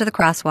back up to the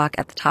crosswalk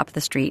at the top of the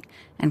street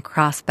and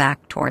cross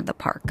back toward the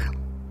park.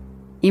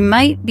 You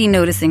might be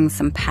noticing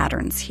some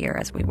patterns here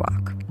as we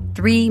walk.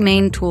 3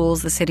 main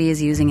tools the city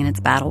is using in its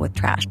battle with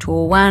trash.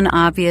 Tool 1,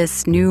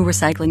 obvious new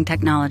recycling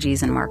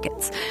technologies and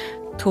markets.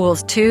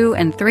 Tools 2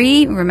 and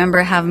 3,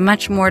 remember, have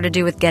much more to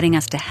do with getting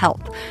us to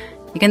help.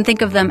 You can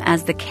think of them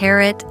as the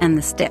carrot and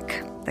the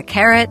stick. The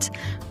carrot,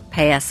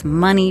 pay us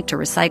money to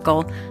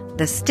recycle.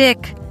 The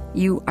stick,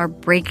 you are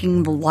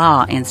breaking the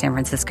law in San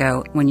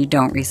Francisco when you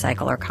don't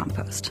recycle or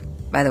compost.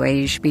 By the way,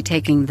 you should be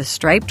taking the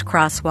striped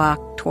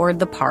crosswalk toward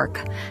the park,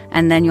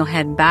 and then you'll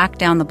head back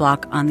down the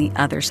block on the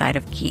other side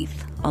of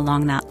Keith,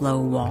 along that low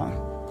wall.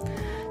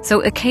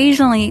 So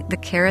occasionally, the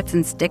carrots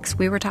and sticks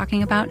we were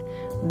talking about,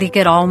 they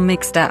get all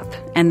mixed up,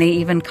 and they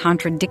even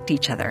contradict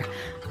each other.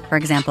 For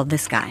example,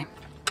 this guy.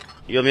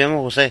 Yo me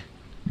llamo José.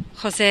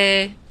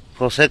 Jose.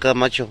 José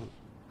Camacho.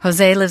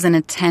 Jose lives in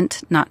a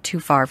tent not too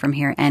far from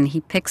here, and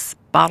he picks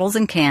bottles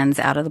and cans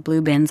out of the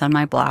blue bins on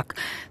my block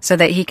so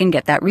that he can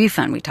get that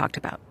refund we talked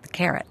about, the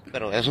carrot.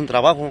 Pero es un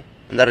trabajo,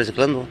 andar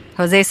reciclando.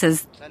 Jose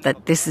says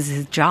that this is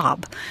his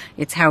job.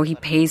 It's how he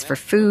pays for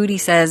food, he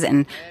says,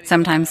 and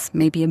sometimes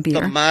maybe a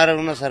beer. Tomar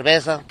una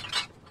cerveza.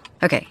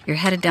 Okay, you're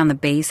headed down the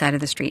bay side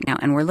of the street now,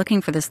 and we're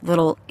looking for this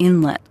little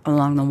inlet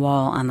along the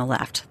wall on the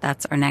left.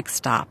 That's our next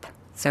stop.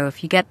 So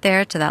if you get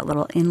there to that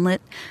little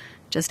inlet,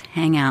 just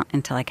hang out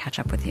until I catch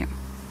up with you.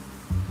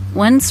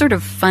 One sort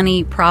of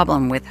funny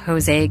problem with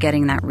Jose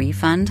getting that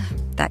refund,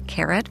 that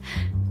carrot,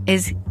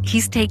 is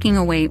he's taking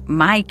away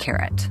my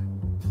carrot.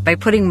 By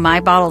putting my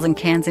bottles and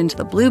cans into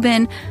the blue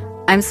bin,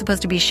 I'm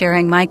supposed to be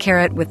sharing my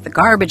carrot with the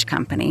garbage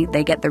company.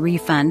 They get the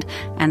refund,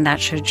 and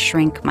that should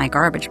shrink my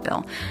garbage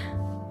bill.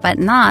 But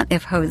not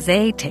if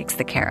Jose takes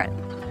the carrot.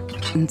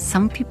 And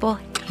some people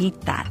hate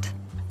that.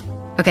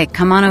 Okay,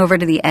 come on over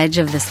to the edge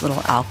of this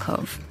little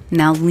alcove.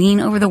 Now lean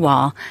over the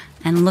wall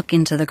and look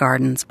into the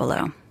gardens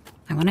below.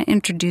 I want to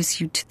introduce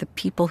you to the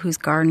people whose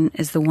garden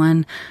is the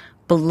one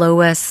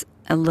below us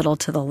a little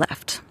to the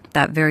left.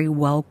 That very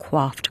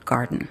well-coiffed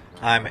garden.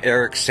 I'm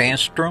Eric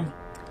Sandstrom.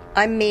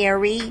 I'm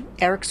Mary,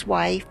 Eric's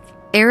wife.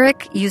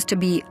 Eric used to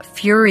be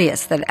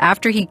furious that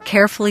after he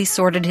carefully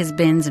sorted his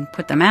bins and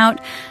put them out,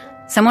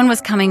 someone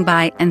was coming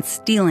by and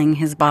stealing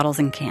his bottles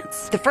and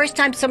cans. The first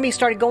time somebody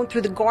started going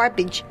through the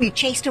garbage, we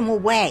chased him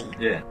away.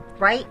 Yeah.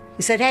 Right?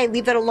 We said, hey,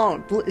 leave it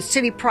alone.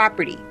 City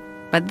property.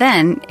 But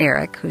then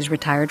Eric, who's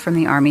retired from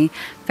the Army,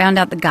 found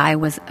out the guy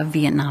was a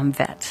Vietnam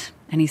vet.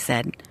 And he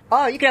said,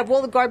 oh, you can have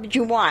all the garbage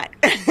you want.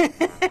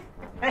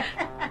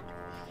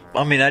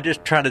 I mean, I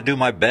just try to do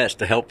my best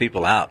to help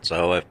people out.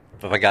 So if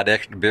I got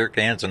extra beer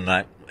cans, and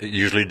I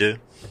usually do,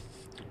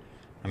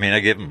 I mean, I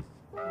give them.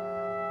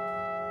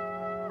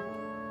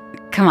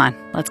 Come on,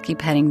 let's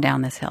keep heading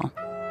down this hill.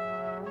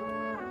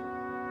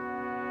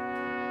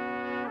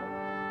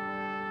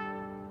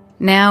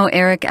 Now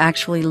Eric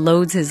actually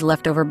loads his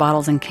leftover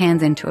bottles and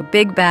cans into a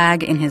big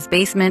bag in his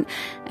basement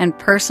and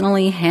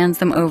personally hands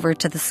them over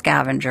to the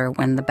scavenger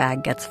when the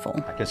bag gets full.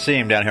 I can see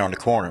him down here on the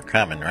corner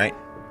coming, right?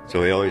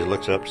 So he always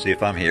looks up to see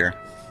if I'm here.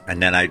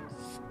 And then I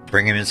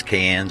bring him his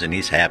cans, and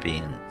he's happy,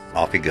 and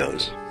off he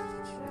goes.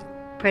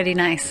 Pretty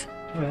nice.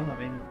 Well, I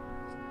mean,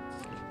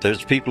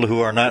 there's people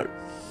who are not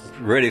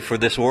ready for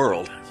this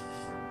world,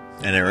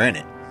 and they're in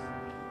it.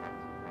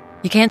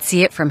 You can't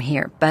see it from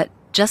here, but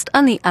just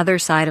on the other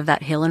side of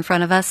that hill in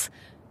front of us,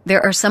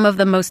 there are some of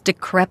the most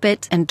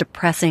decrepit and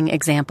depressing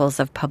examples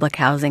of public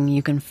housing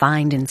you can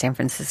find in San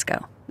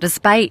Francisco,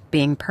 despite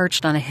being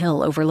perched on a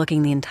hill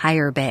overlooking the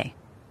entire bay.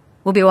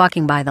 We'll be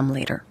walking by them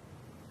later.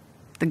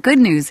 The good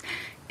news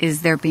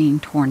is they're being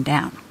torn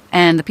down,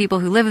 and the people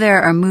who live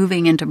there are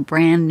moving into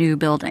brand new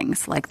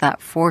buildings, like that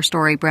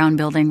 4-story brown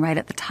building right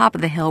at the top of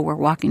the hill we're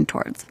walking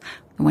towards,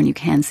 the one you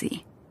can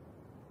see.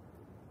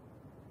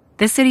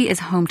 This city is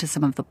home to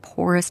some of the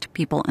poorest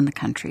people in the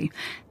country,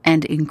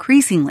 and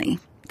increasingly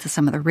to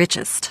some of the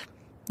richest.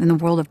 In the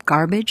world of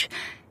garbage,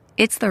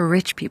 it's the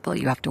rich people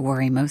you have to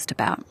worry most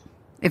about.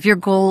 If your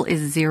goal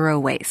is zero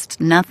waste,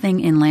 nothing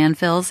in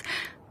landfills,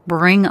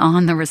 bring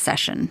on the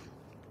recession.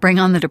 Bring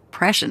on the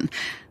depression.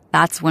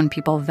 That's when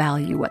people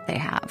value what they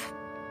have.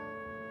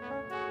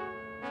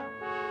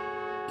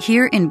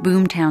 Here in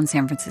Boomtown,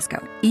 San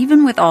Francisco,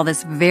 even with all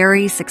this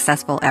very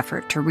successful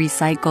effort to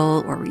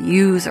recycle or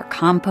reuse or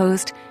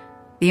compost,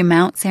 the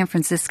amount San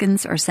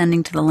Franciscans are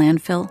sending to the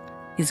landfill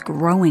is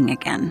growing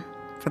again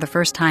for the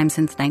first time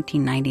since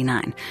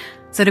 1999.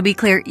 So to be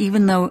clear,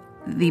 even though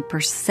the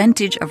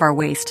percentage of our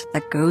waste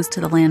that goes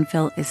to the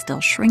landfill is still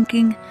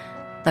shrinking,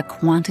 the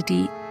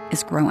quantity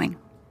is growing.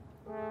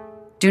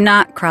 Do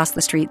not cross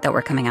the street that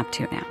we're coming up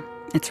to now.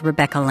 It's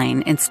Rebecca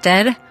Lane.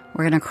 Instead,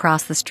 we're going to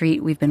cross the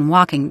street we've been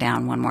walking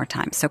down one more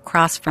time. So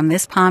cross from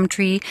this palm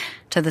tree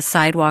to the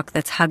sidewalk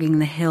that's hugging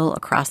the hill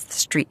across the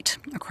street,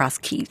 across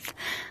Keith.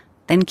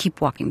 Then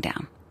keep walking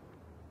down.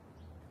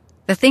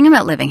 The thing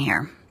about living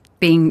here,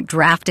 being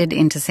drafted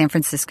into San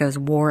Francisco's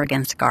war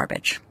against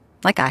garbage,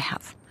 like I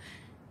have,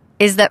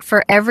 is that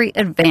for every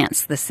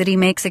advance the city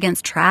makes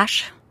against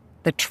trash,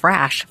 the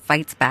trash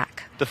fights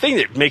back. The thing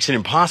that makes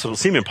it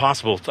seem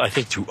impossible, I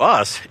think, to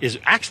us, is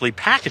actually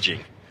packaging.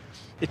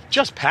 It's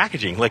just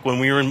packaging, like when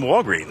we were in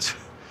Walgreens,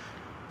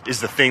 is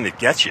the thing that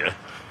gets you.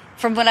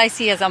 From what I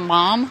see as a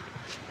mom,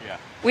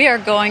 we are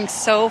going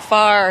so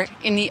far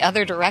in the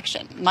other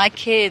direction. My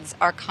kids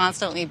are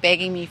constantly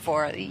begging me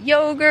for the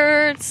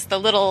yogurts, the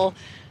little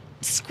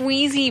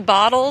squeezy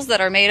bottles that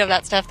are made of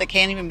that stuff that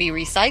can't even be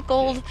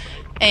recycled,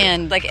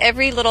 and like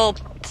every little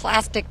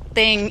plastic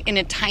thing in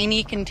a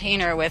tiny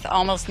container with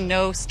almost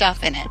no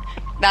stuff in it.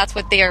 That's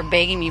what they are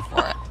begging me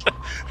for.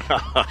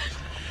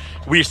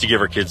 We used to give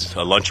our kids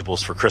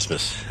Lunchables for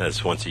Christmas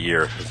as once a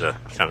year as a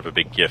kind of a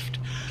big gift.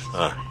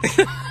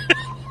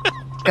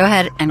 Go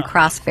ahead and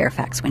cross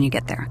Fairfax when you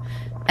get there,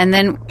 and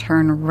then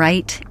turn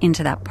right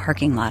into that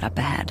parking lot up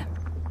ahead.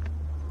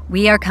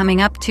 We are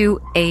coming up to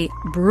a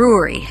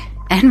brewery,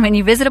 and when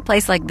you visit a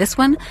place like this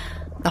one,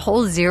 the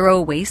whole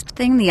zero waste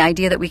thing, the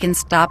idea that we can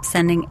stop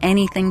sending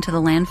anything to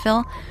the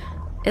landfill,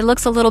 it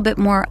looks a little bit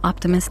more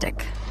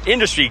optimistic.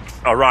 Industry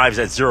arrives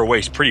at zero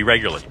waste pretty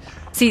regularly.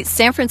 See,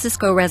 San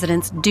Francisco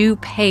residents do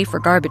pay for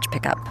garbage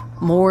pickup.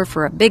 More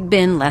for a big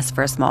bin, less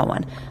for a small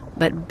one.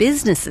 But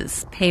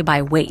businesses pay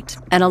by weight,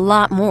 and a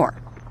lot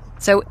more.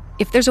 So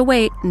if there's a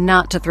way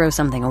not to throw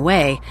something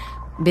away,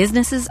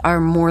 businesses are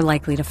more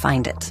likely to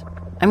find it.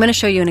 I'm going to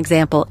show you an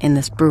example in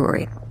this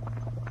brewery.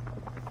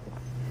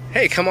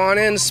 Hey, come on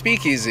in,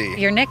 Speakeasy.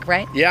 You're Nick,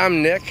 right? Yeah,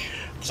 I'm Nick.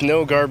 There's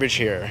no garbage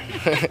here.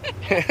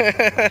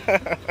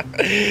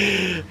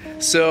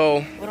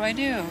 So, What do I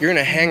do? you're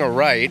gonna hang a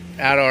right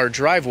at our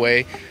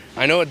driveway.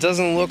 I know it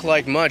doesn't look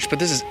like much, but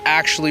this is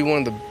actually one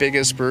of the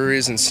biggest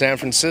breweries in San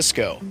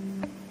Francisco.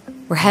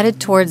 We're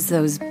headed towards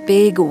those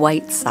big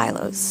white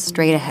silos,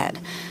 straight ahead.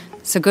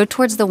 So go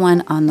towards the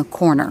one on the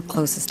corner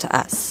closest to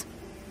us.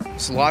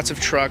 So lots of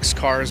trucks,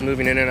 cars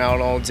moving in and out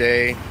all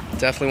day.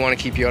 Definitely want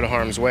to keep you out of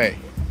harm's way.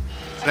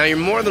 Now, you're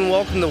more than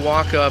welcome to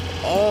walk up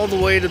all the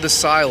way to the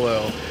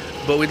silo,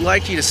 but we'd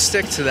like you to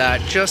stick to that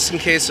just in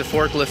case a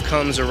forklift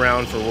comes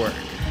around for work.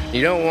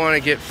 You don't want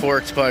to get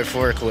forked by a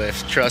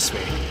forklift, trust me.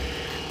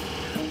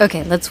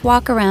 Okay, let's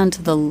walk around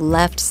to the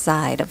left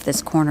side of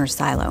this corner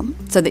silo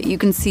so that you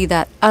can see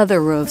that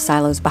other row of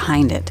silos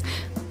behind it.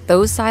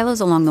 Those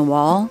silos along the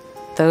wall,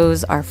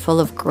 those are full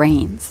of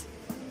grains.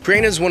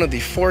 Grain is one of the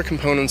 4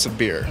 components of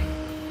beer: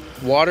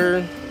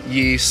 water,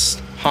 yeast,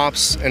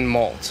 hops, and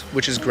malt,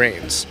 which is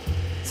grains.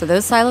 So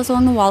those silos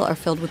along the wall are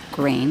filled with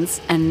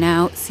grains, and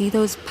now see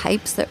those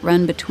pipes that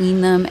run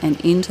between them and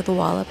into the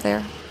wall up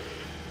there?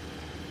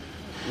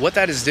 What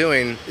that is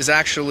doing is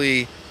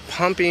actually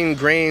pumping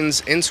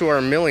grains into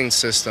our milling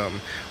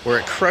system, where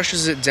it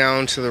crushes it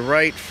down to the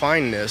right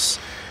fineness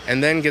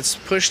and then gets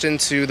pushed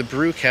into the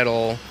brew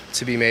kettle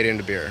to be made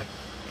into beer.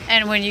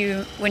 And when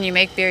you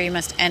make beer, you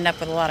must end up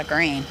with a lot of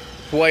grain.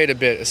 Quite a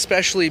bit,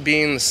 especially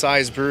being the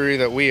size brewery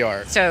that we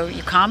are. So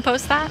you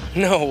compost that?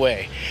 No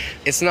way.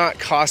 It's not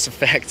cost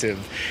effective.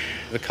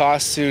 The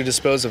cost to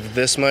dispose of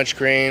this much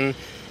grain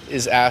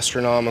is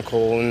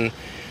astronomical and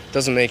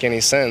doesn't make any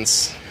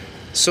sense.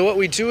 So what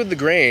we do with the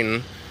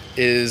grain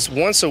is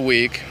once a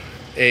week,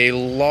 a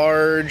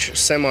large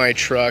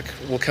semi-truck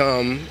will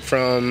come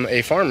from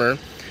a farmer,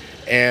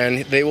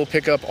 and they will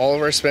pick up all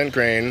of our spent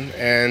grain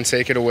and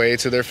take it away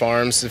to their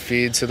farms to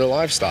feed to their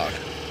livestock.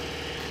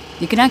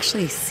 You can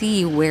actually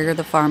see where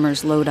the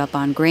farmers load up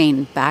on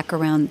grain back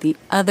around the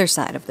other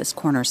side of this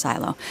corner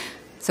silo.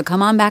 So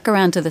come on back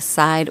around to the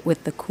side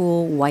with the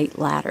cool white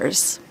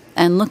ladders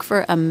and look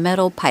for a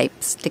metal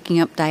pipe sticking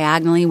up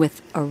diagonally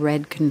with a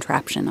red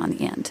contraption on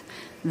the end.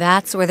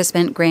 That's where the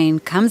spent grain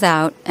comes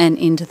out and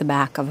into the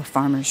back of a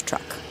farmer's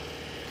truck.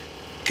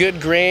 Good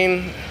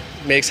grain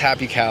makes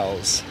happy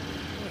cows.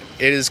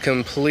 It is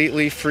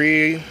completely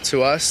free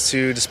to us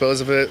to dispose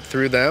of it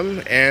through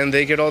them, and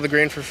they get all the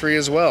grain for free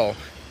as well.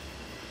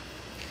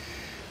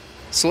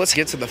 So let's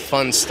get to the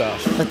fun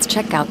stuff. Let's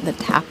check out the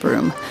tap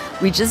room.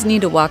 We just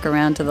need to walk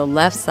around to the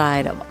left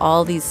side of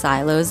all these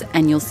silos,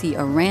 and you'll see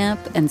a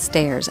ramp and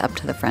stairs up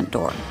to the front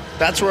door.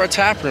 That's where our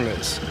tap room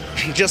is.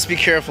 Just be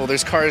careful,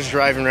 there's cars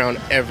driving around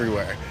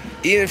everywhere.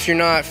 Even if you're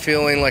not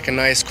feeling like a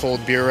nice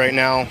cold beer right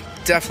now,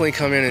 definitely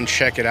come in and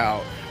check it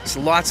out. There's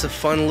lots of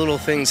fun little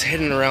things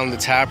hidden around the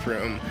tap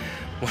room.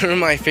 One of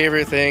my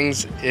favorite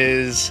things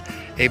is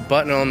a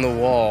button on the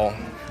wall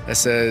that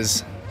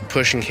says,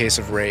 "Push in case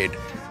of raid."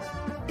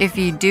 If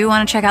you do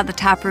want to check out the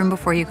tap room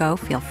before you go,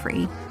 feel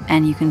free.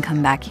 And you can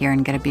come back here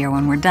and get a beer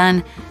when we're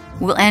done.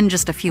 We'll end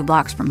just a few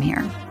blocks from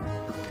here.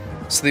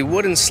 So the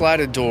wooden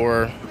slatted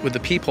door with the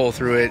peephole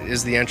through it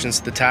is the entrance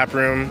to the tap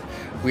room.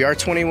 We are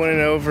 21 and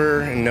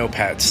over and no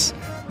pets.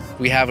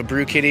 We have a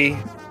brew kitty.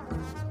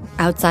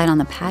 Outside on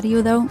the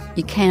patio, though,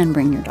 you can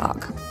bring your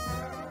dog.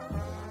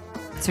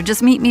 So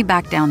just meet me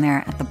back down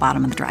there at the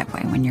bottom of the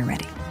driveway when you're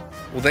ready.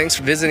 Well, thanks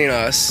for visiting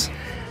us,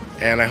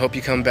 and I hope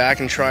you come back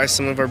and try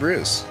some of our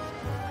brews.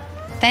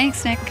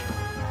 Thanks, Nick.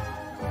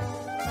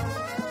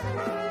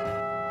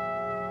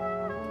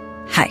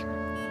 Hi.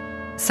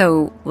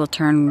 So we'll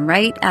turn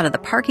right out of the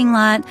parking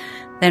lot,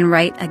 then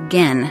right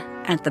again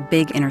at the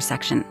big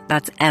intersection.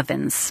 That's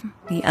Evans,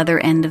 the other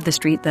end of the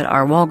street that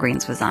our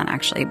Walgreens was on,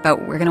 actually.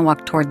 But we're going to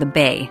walk toward the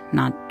bay,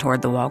 not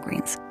toward the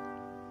Walgreens.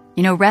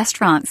 You know,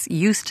 restaurants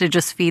used to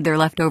just feed their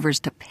leftovers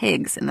to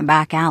pigs in the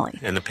back alley.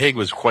 And the pig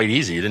was quite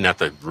easy. You didn't have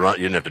to run,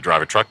 you didn't have to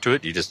drive a truck to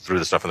it. You just threw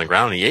the stuff on the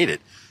ground and he ate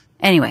it.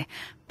 Anyway,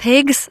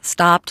 pigs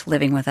stopped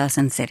living with us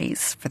in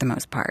cities for the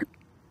most part.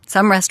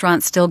 Some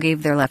restaurants still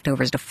gave their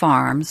leftovers to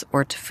farms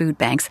or to food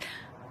banks.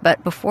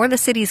 But before the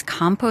city's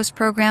compost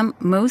program,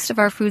 most of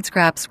our food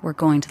scraps were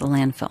going to the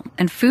landfill.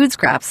 And food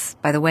scraps,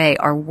 by the way,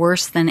 are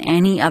worse than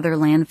any other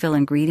landfill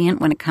ingredient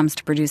when it comes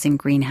to producing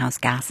greenhouse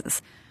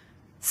gases.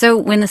 So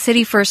when the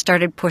city first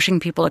started pushing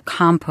people to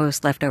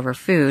compost leftover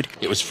food,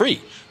 it was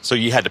free. So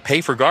you had to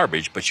pay for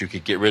garbage, but you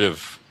could get rid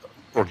of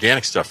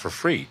organic stuff for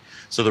free.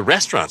 So the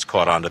restaurants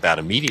caught on to that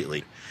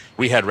immediately.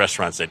 We had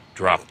restaurants that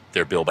dropped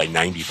their bill by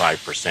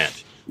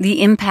 95%.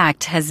 The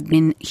impact has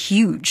been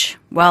huge.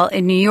 While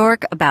in New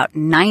York, about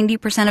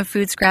 90% of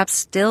food scraps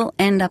still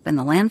end up in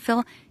the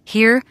landfill,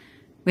 here,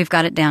 we've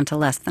got it down to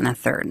less than a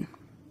third.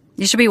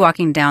 You should be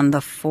walking down the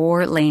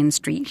 4-lane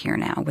street here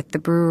now with the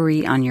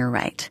brewery on your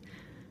right.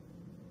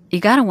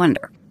 You gotta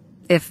wonder,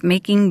 if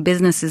making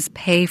businesses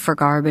pay for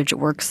garbage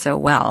works so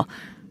well,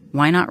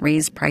 why not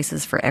raise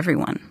prices for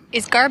everyone?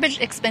 Is garbage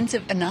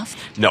expensive enough?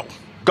 No,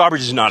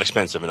 garbage is not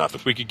expensive enough.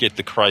 If we could get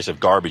the price of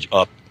garbage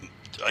up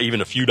even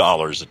a few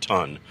dollars a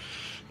ton,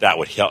 that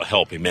would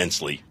help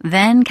immensely.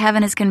 Then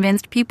Kevin is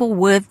convinced people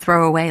would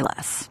throw away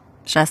less,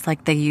 just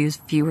like they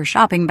use fewer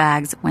shopping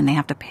bags when they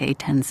have to pay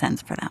 10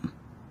 cents for them.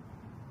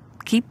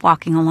 Keep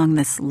walking along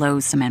this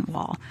low cement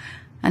wall,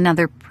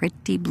 another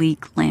pretty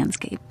bleak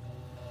landscape.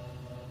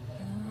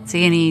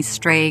 See any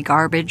stray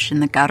garbage in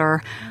the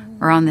gutter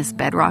or on this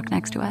bedrock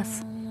next to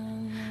us?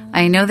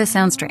 I know this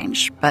sounds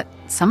strange, but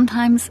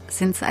sometimes,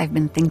 since I've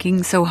been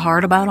thinking so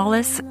hard about all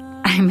this,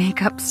 I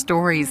make up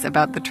stories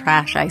about the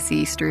trash I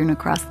see strewn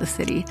across the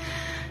city.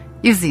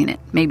 You've seen it,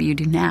 maybe you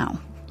do now.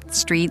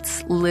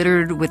 Streets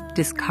littered with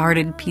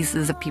discarded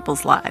pieces of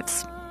people's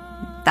lives.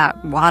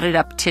 That wadded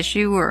up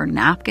tissue or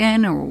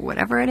napkin or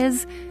whatever it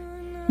is,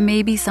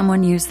 maybe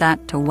someone used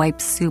that to wipe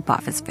soup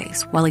off his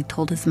face while he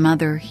told his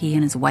mother he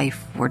and his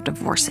wife were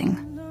divorcing.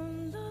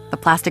 The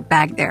plastic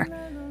bag there,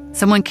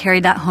 someone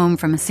carried that home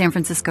from a San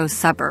Francisco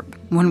suburb,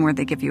 one where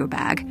they give you a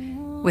bag,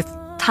 with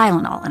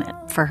Tylenol in it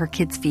for her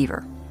kid's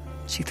fever.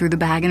 She threw the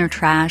bag in her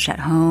trash at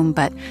home,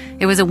 but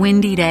it was a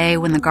windy day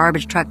when the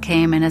garbage truck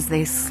came, and as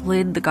they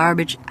slid the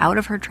garbage out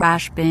of her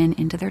trash bin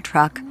into their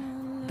truck,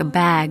 the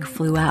bag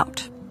flew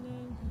out.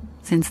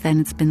 Since then,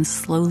 it's been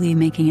slowly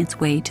making its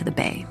way to the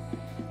bay.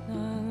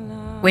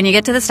 When you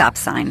get to the stop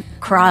sign,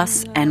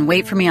 cross and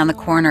wait for me on the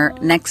corner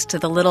next to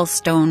the little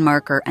stone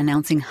marker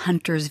announcing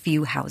Hunter's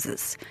View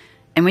houses.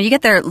 And when you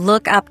get there,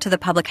 look up to the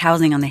public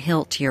housing on the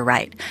hill to your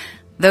right.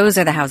 Those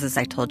are the houses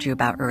I told you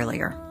about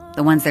earlier,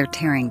 the ones they're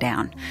tearing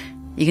down.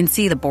 You can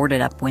see the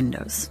boarded up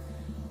windows.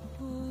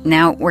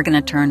 Now we're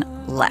going to turn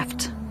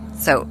left.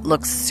 So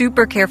look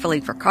super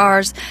carefully for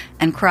cars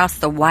and cross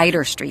the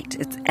wider street.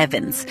 It's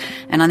Evans.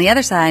 And on the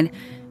other side,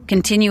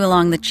 continue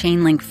along the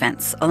chain link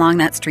fence along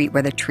that street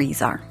where the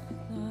trees are.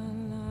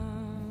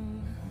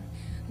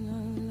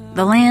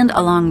 The land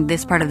along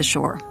this part of the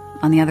shore,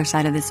 on the other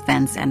side of this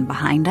fence and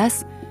behind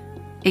us,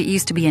 it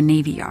used to be a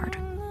Navy yard.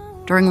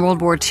 During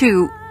World War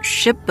II,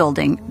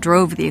 shipbuilding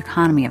drove the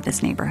economy of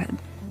this neighborhood.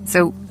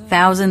 So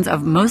thousands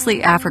of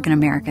mostly African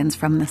Americans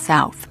from the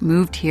South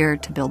moved here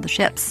to build the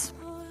ships.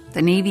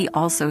 The Navy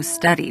also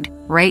studied,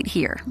 right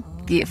here,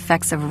 the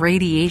effects of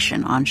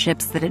radiation on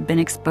ships that had been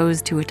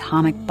exposed to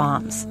atomic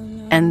bombs.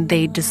 And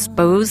they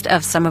disposed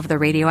of some of the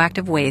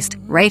radioactive waste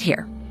right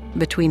here,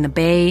 between the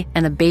Bay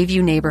and the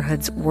Bayview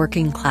neighborhood's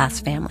working-class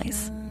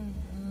families.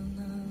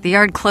 The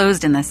yard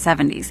closed in the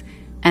 70s,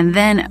 and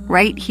then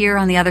right here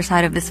on the other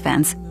side of this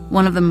fence,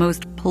 one of the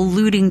most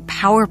polluting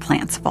power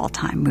plants of all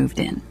time moved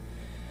in.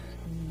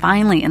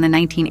 Finally, in the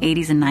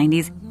 1980s and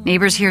 90s,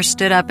 neighbors here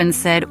stood up and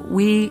said,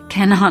 "We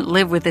cannot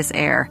live with this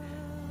air."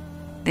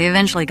 They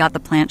eventually got the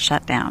plant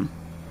shut down.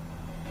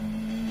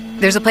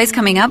 There's a place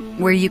coming up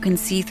where you can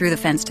see through the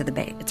fence to the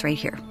bay. It's right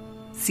here.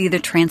 See the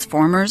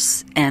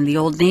transformers, and the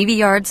old Navy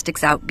yard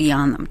sticks out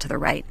beyond them to the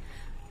right.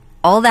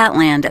 All that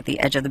land at the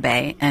edge of the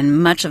bay,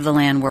 and much of the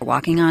land we're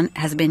walking on,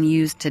 has been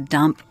used to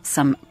dump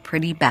some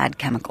pretty bad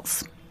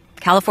chemicals.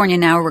 California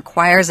now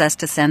requires us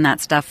to send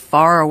that stuff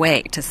far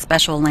away to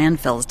special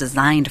landfills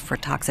designed for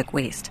toxic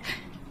waste.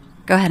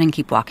 Go ahead and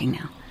keep walking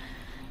now.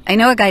 I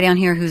know a guy down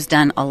here who's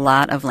done a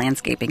lot of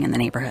landscaping in the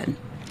neighborhood.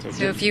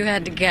 So if you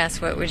had to guess,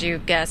 what would you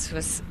guess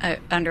was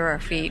under our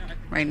feet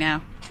right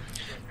now?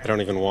 I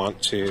don't even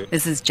want to.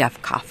 This is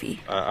Jeff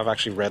Coffey. I've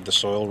actually read the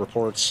soil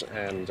reports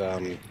and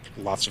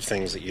lots of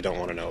things that you don't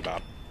want to know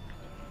about.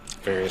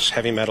 Various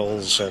heavy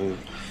metals and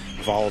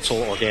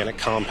volatile organic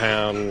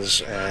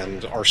compounds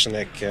and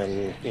arsenic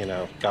and,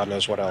 God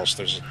knows what else.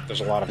 There's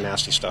a lot of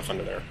nasty stuff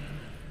under there.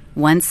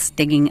 Once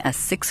digging a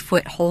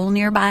 6-foot hole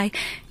nearby,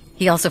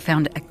 he also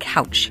found a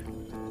couch.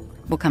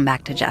 We'll come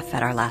back to Jeff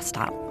at our last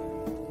stop.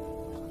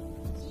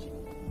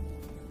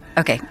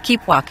 Okay,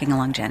 keep walking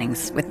along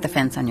Jennings with the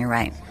fence on your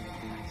right.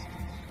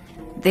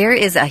 There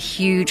is a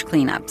huge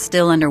cleanup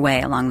still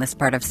underway along this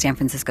part of San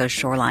Francisco's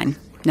shoreline.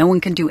 No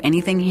one can do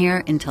anything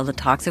here until the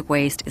toxic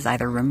waste is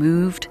either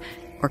removed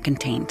or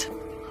contained.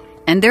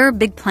 And there are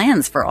big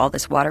plans for all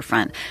this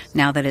waterfront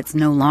now that it's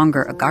no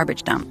longer a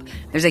garbage dump.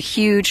 There's a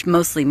huge,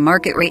 mostly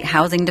market-rate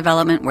housing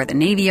development where the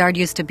Navy Yard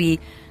used to be.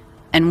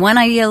 And one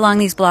idea along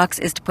these blocks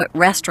is to put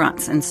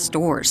restaurants and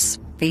stores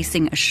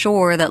facing a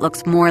shore that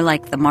looks more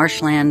like the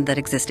marshland that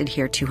existed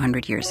here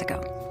 200 years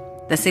ago.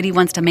 The city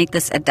wants to make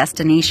this a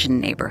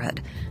destination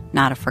neighborhood,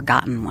 not a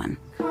forgotten one.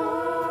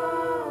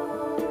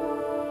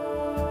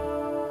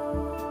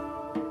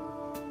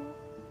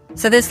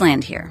 So this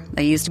land here,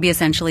 that used to be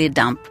essentially a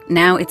dump,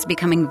 now it's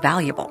becoming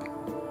valuable.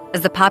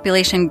 As the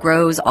population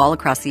grows all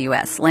across the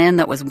U.S., land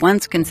that was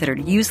once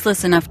considered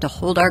useless enough to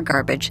hold our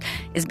garbage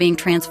is being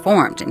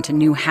transformed into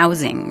new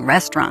housing,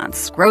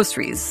 restaurants,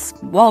 groceries,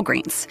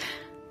 Walgreens.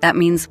 That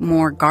means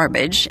more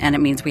garbage, and it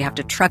means we have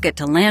to truck it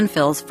to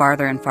landfills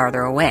farther and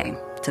farther away,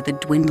 to the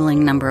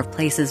dwindling number of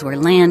places where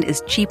land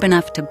is cheap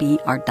enough to be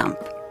our dump.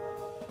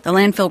 The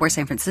landfill where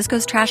San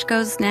Francisco's trash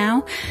goes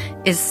now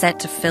is set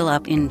to fill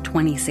up in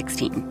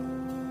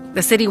 2016.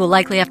 The city will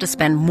likely have to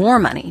spend more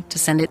money to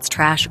send its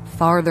trash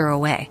farther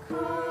away.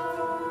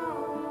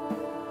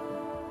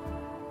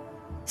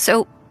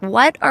 So,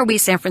 what are we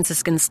San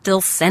Franciscans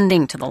still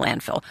sending to the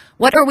landfill?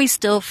 What are we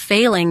still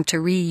failing to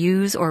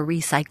reuse or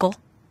recycle?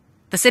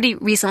 The city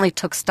recently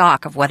took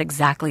stock of what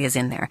exactly is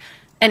in there.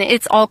 And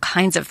it's all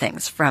kinds of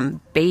things,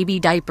 from baby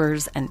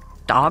diapers and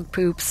dog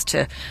poops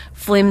to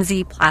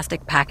flimsy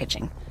plastic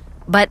packaging.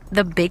 But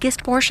the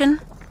biggest portion,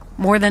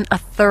 more than a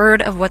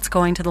third of what's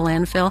going to the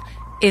landfill,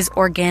 is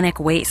organic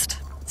waste.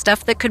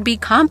 Stuff that could be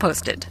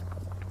composted.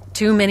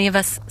 Too many of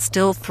us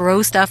still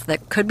throw stuff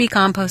that could be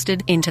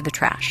composted into the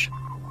trash.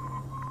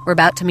 We're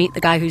about to meet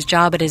the guy whose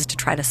job it is to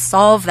try to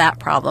solve that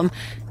problem,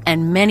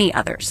 and many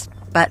others.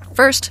 But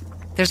first,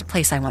 there's a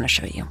place I want to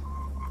show you.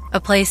 A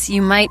place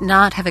you might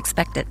not have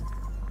expected.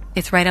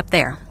 It's right up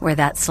there, where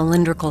that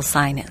cylindrical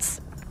sign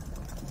is.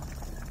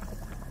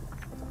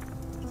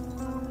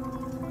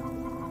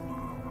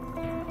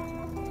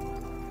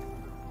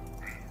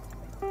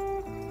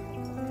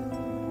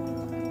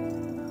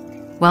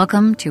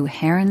 Welcome to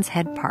Heron's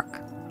Head Park.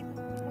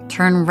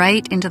 Turn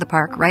right into the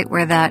park, right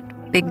where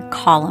that big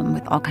column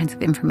with all kinds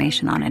of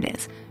information on it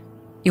is.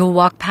 You'll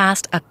walk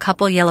past a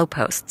couple yellow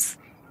posts,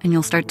 and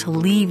you'll start to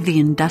leave the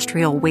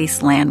industrial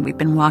wasteland we've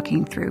been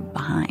walking through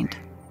behind.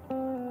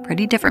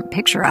 Pretty different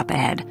picture up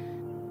ahead.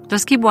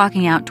 Just keep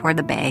walking out toward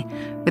the bay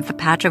with the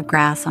patch of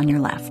grass on your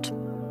left.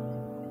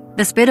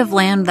 This bit of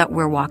land that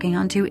we're walking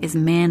onto is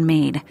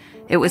man-made.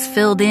 It was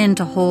filled in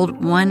to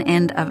hold one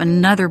end of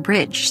another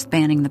bridge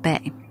spanning the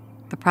bay.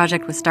 The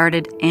project was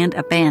started and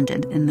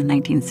abandoned in the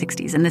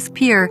 1960s, and this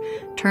pier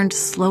turned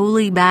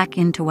slowly back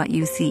into what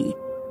you see.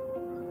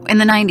 In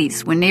the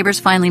 90s, when neighbors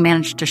finally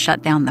managed to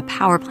shut down the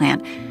power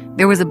plant,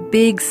 there was a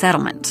big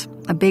settlement,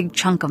 a big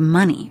chunk of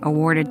money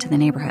awarded to the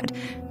neighborhood.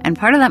 And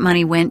part of that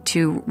money went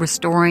to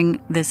restoring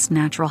this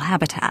natural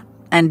habitat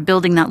and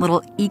building that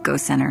little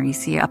eco-center you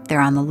see up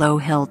there on the low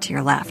hill to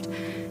your left.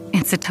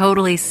 It's a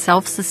totally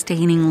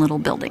self-sustaining little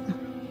building.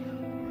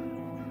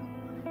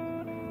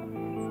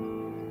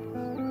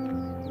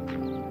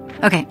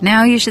 Okay,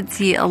 now you should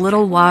see a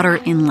little water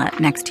inlet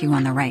next to you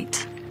on the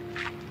right.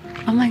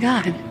 Oh my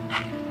God,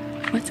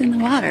 what's in the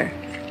water?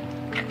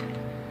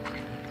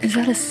 Is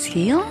that a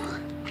seal?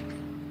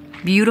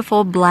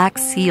 Beautiful black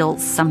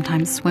seals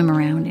sometimes swim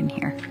around in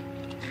here.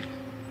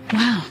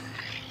 Wow.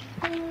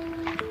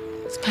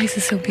 This place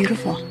is so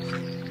beautiful.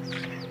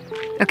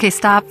 Okay,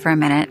 stop for a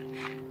minute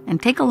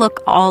and take a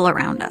look all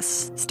around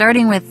us,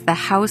 starting with the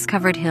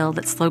house-covered hill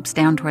that slopes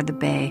down toward the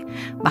bay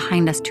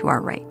behind us to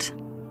our right.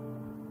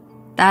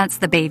 That's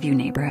the Bayview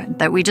neighborhood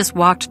that we just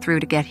walked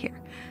through to get here.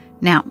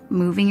 Now,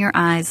 moving your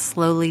eyes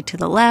slowly to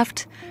the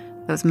left,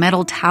 those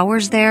metal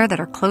towers there that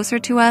are closer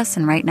to us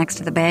and right next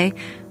to the bay,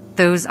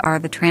 those are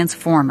the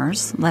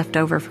transformers left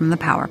over from the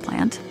power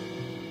plant.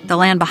 The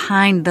land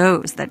behind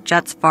those that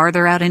juts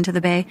farther out into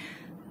the bay,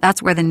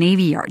 that's where the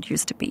Navy Yard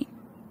used to be.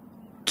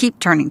 Keep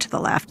turning to the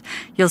left.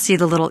 You'll see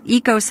the little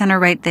eco-center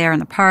right there in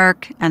the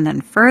park, and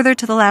then further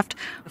to the left,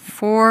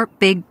 4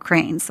 big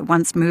cranes that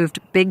once moved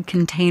big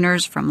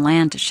containers from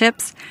land to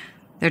ships.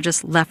 They're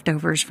just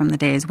leftovers from the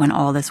days when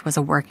all this was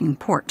a working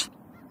port.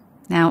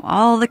 Now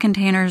all the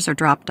containers are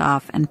dropped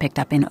off and picked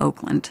up in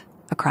Oakland,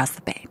 across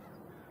the bay.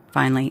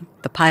 Finally,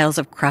 the piles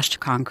of crushed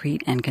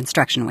concrete and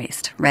construction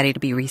waste, ready to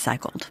be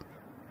recycled.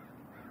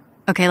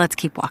 Okay, let's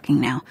keep walking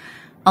now,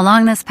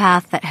 along this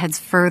path that heads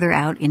further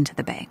out into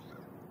the bay.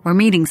 We're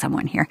meeting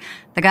someone here,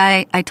 the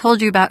guy I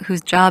told you about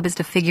whose job is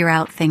to figure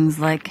out things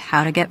like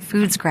how to get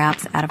food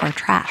scraps out of our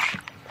trash.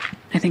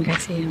 I think I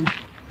see him.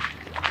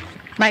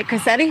 Mike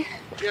Crissetti?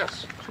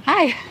 Yes.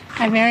 Hi,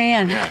 I'm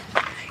Marianne. Yeah.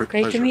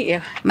 Great to meet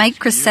you. Mike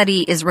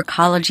Crissetti is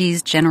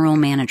Recology's general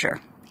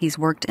manager. He's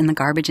worked in the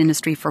garbage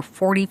industry for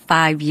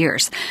 45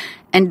 years.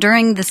 And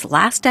during this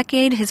last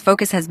decade, his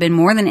focus has been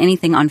more than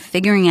anything on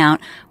figuring out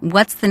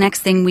what's the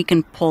next thing we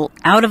can pull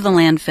out of the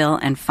landfill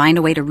and find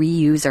a way to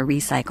reuse or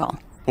recycle.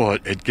 Well,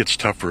 it gets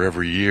tougher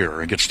every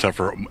year. It gets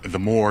tougher the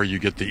more you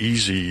get the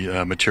easy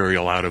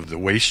material out of the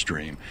waste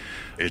stream.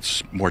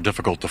 It's more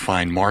difficult to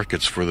find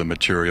markets for the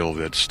material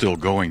that's still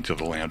going to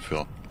the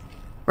landfill.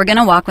 We're going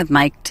to walk with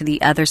Mike to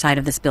the other side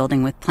of this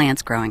building with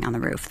plants growing on the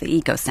roof, the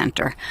Eco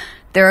Center.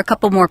 There are a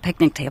couple more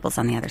picnic tables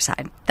on the other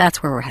side.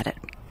 That's where we're headed.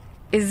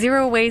 Is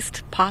zero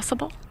waste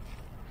possible?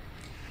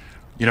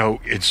 You know,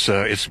 it's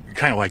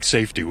kind of like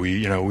safety.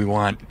 We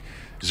want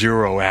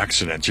zero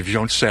accidents. If you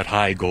don't set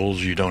high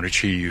goals, you don't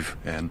achieve.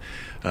 And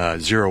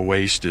zero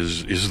waste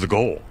is the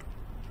goal.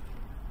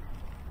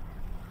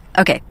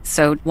 Okay,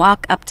 so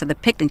walk up to the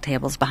picnic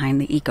tables behind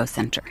the Eco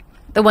Center.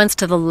 The ones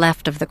to the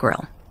left of the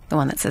grill. The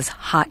one that says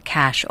hot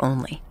cash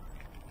only.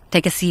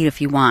 Take a seat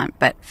if you want,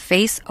 but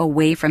face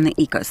away from the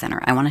Eco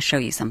Center. I want to show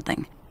you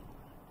something.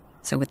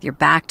 So with your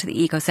back to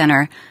the Eco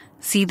Center,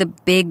 see the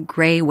big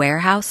gray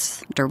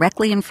warehouse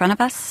directly in front of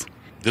us?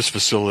 This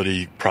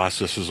facility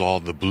processes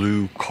all the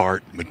blue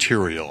cart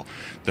material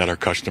that our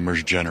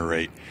customers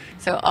generate.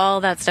 So all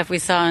that stuff we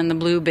saw in the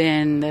blue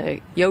bin, the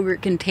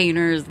yogurt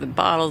containers, the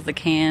bottles, the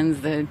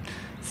cans,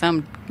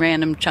 some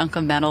random chunk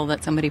of metal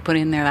that somebody put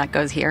in there, that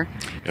goes here?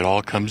 It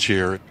all comes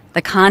here.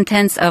 The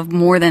contents of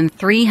more than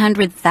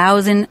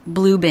 300,000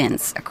 blue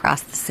bins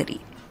across the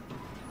city.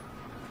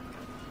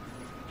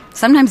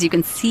 Sometimes you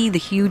can see the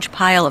huge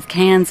pile of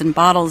cans and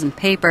bottles and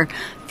paper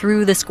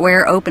through the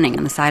square opening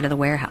in the side of the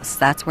warehouse.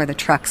 That's where the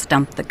trucks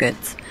dump the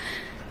goods.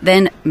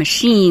 Then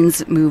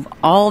machines move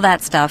all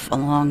that stuff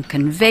along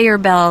conveyor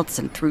belts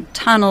and through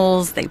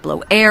tunnels. They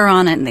blow air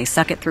on it and they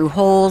suck it through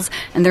holes.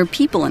 And there are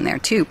people in there,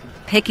 too,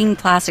 picking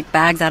plastic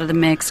bags out of the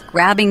mix,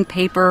 grabbing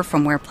paper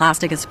from where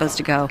plastic is supposed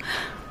to go,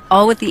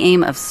 all with the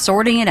aim of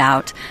sorting it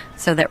out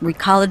so that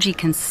Recology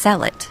can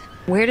sell it.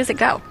 Where does it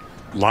go?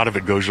 A lot of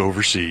it goes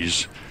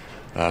overseas.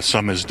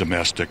 Some is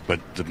domestic,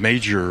 but the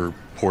major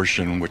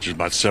portion, which is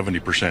about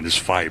 70%, is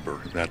fiber.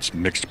 That's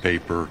mixed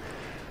paper,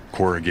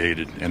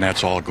 corrugated, and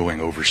that's all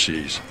going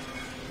overseas.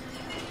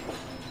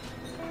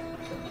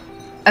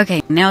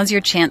 Okay, now's your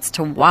chance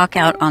to walk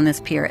out on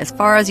this pier as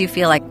far as you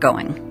feel like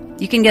going.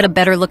 You can get a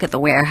better look at the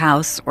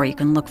warehouse, or you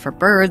can look for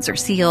birds or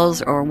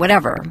seals or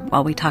whatever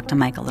while we talk to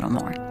Mike a little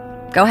more.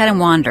 Go ahead and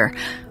wander,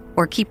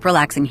 or keep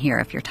relaxing here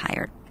if you're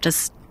tired.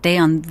 Just stay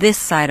on this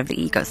side of the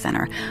Eco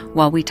Center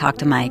while we talk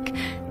to Mike,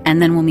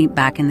 and then we'll meet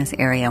back in this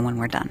area when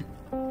we're done.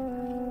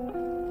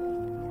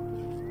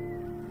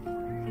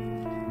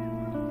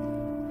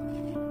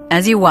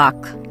 As you walk,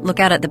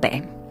 look out at the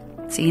bay.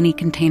 See any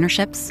container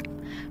ships?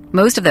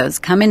 Most of those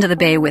come into the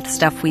bay with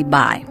stuff we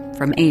buy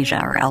from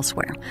Asia or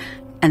elsewhere.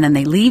 And then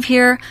they leave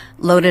here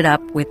loaded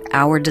up with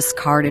our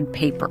discarded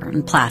paper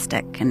and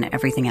plastic and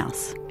everything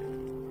else.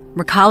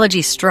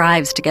 Recology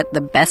strives to get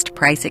the best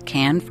price it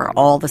can for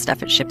all the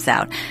stuff it ships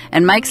out.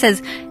 And Mike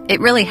says it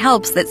really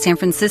helps that San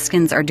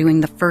Franciscans are doing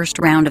the first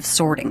round of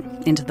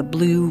sorting into the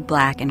blue,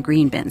 black, and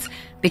green bins.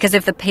 Because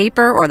if the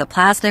paper or the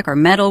plastic or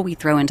metal we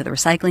throw into the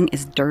recycling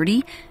is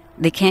dirty,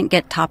 they can't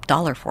get top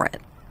dollar for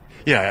it.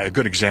 Yeah, a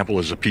good example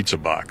is a pizza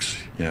box.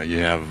 You know, you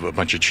have a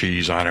bunch of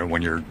cheese on it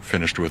when you're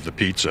finished with the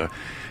pizza,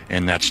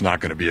 and that's not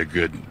going to be a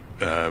good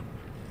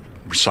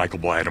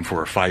recyclable item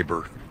for a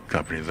fiber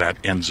company. That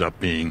ends up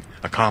being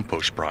a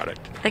compost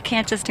product. They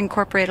can't just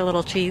incorporate a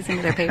little cheese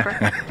into their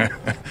paper?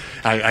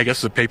 I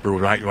guess the paper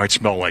might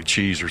smell like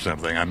cheese or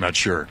something. I'm not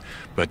sure.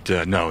 But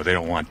no, they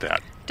don't want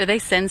that. Do they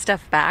send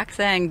stuff back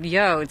saying,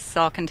 yo, it's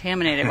all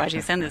contaminated, why'd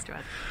you send this to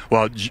us?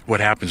 Well, what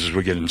happens is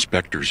we get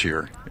inspectors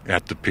here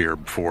at the pier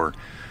before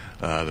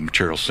the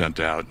material's sent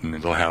out,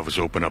 and they'll have us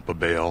open up a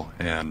bale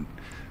and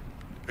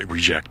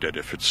reject it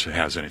if it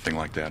has anything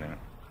like that in it.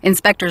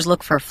 Inspectors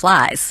look for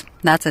flies.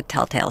 That's a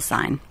telltale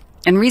sign.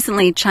 And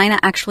recently, China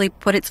actually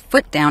put its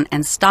foot down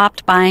and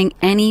stopped buying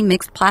any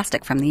mixed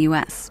plastic from the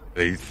U.S.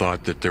 They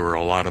thought that there were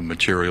a lot of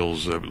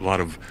materials, a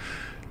lot of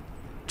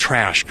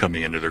trash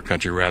coming into their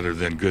country rather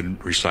than good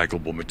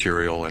recyclable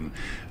material, and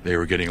they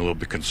were getting a little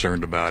bit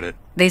concerned about it.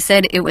 They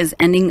said it was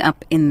ending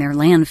up in their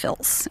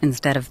landfills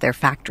instead of their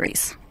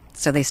factories.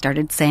 So they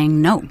started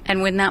saying no.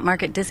 And when that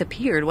market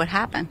disappeared, what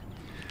happened?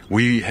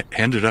 We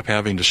ended up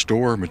having to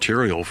store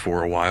material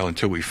for a while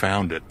until we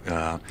found it,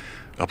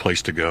 a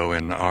place to go,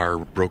 and our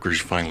brokers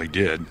finally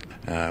did.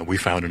 We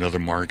found another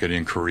market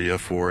in Korea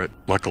for it,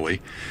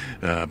 luckily,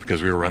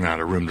 because we were running out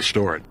of room to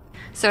store it.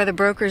 So are the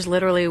brokers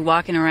literally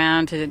walking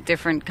around to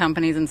different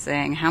companies and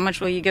saying, how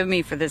much will you give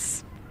me for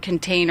this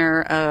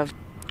container of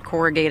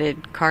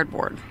corrugated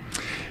cardboard?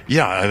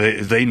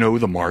 Yeah, they know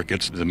the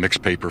markets. The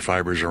mixed paper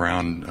fiber is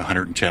around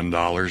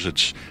 $110.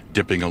 It's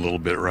dipping a little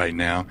bit right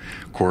now.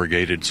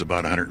 Corrugated is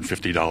about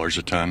 $150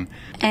 a ton.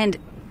 And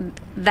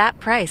that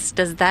price,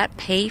 does that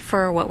pay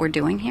for what we're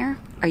doing here?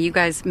 Are you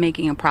guys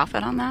making a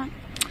profit on that?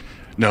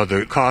 No,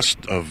 the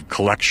cost of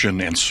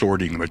collection and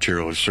sorting the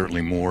material is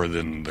certainly more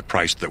than the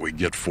price that we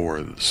get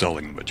for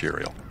selling the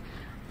material.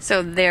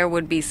 So there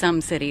would be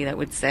some city that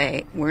would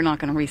say, we're not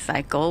going to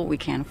recycle, we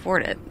can't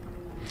afford it.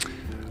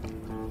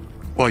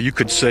 Well, you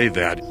could say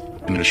that.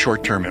 In the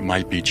short term, it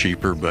might be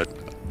cheaper, but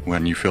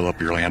when you fill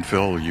up your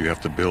landfill, you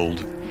have to build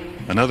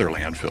another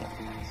landfill.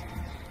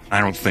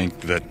 I don't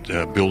think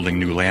that building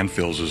new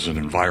landfills is an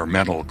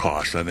environmental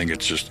cost. I think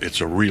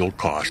it's a real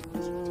cost.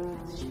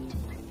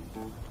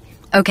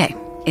 Okay,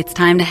 it's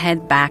time to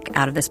head back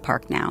out of this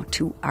park now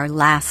to our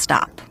last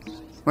stop.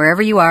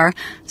 Wherever you are,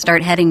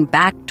 start heading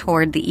back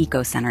toward the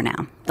Eco Center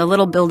now, the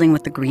little building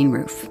with the green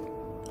roof.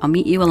 I'll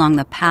meet you along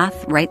the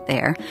path right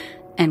there,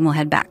 and we'll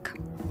head back.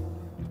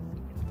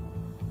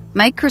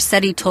 Mike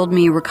Crissetti told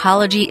me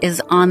Recology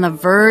is on the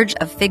verge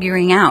of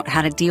figuring out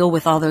how to deal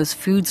with all those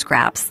food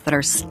scraps that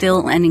are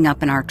still ending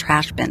up in our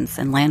trash bins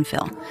and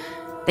landfill.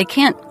 They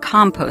can't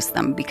compost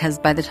them because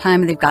by the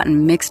time they've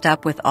gotten mixed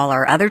up with all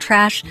our other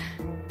trash,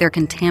 they're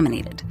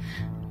contaminated.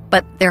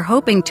 But they're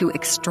hoping to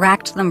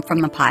extract them from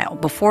the pile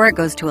before it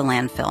goes to a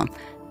landfill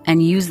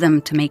and use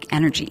them to make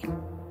energy.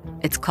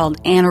 It's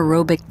called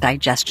anaerobic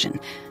digestion.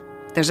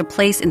 There's a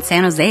place in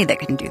San Jose that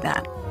can do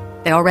that.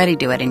 They already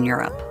do it in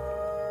Europe.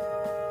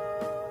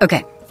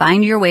 Okay,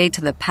 find your way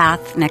to the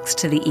path next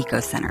to the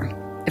Eco Center.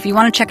 If you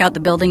want to check out the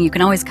building, you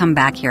can always come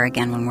back here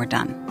again when we're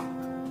done.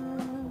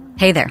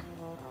 Hey there.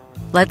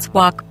 Let's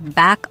walk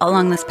back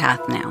along this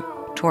path now,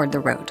 toward the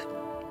road.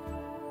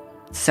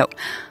 So,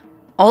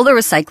 all the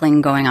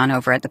recycling going on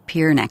over at the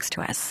pier next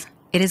to us,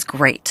 it is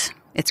great.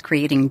 It's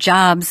creating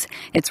jobs,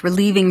 it's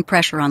relieving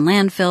pressure on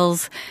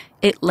landfills,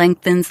 it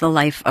lengthens the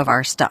life of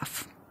our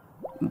stuff.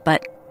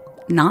 But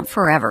not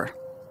forever.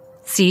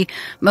 See,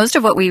 most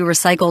of what we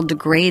recycle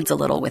degrades a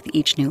little with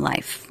each new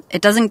life.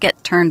 It doesn't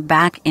get turned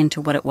back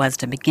into what it was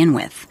to begin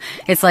with.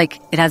 It's like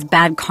it has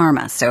bad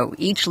karma, so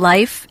each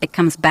life, it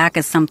comes back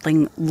as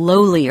something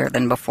lowlier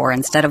than before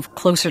instead of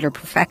closer to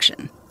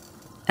perfection.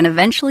 And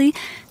eventually,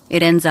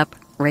 it ends up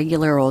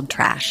regular old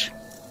trash.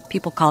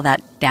 People call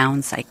that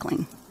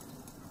downcycling.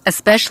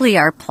 Especially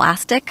our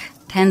plastic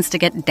tends to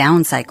get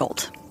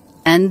downcycled.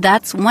 And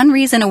that's one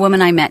reason a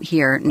woman I met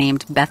here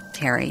named Beth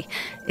Terry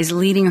is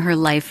leading her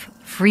life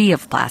free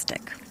of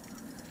plastic.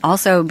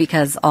 Also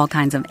because all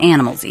kinds of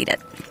animals eat it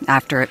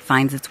after it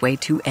finds its way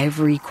to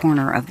every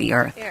corner of the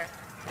earth. Here.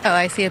 Oh,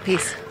 I see a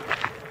piece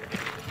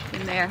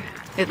in there.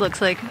 It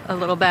looks like a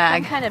little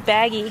bag. Some kind of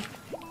baggie.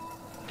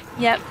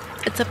 Yep,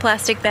 it's a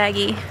plastic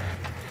baggie.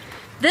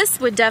 This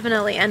would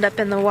definitely end up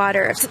in the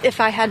water if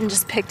I hadn't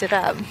just picked it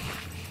up.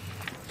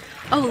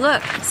 Oh,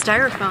 look,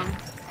 styrofoam.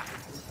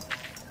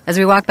 As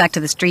we walk back to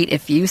the street,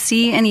 if you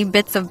see any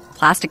bits of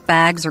plastic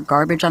bags or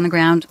garbage on the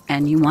ground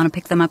and you want to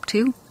pick them up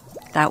too,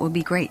 that would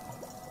be great.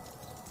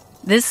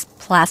 This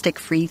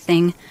plastic-free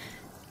thing,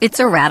 it's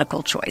a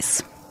radical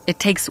choice. It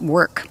takes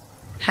work.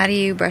 How do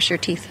you brush your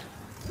teeth?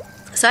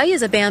 So I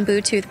use a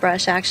bamboo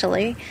toothbrush,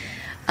 actually.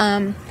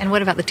 And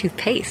what about the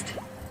toothpaste?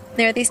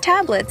 There are these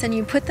tablets, and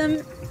you put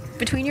them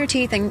between your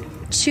teeth and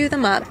chew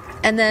them up,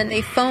 and then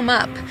they foam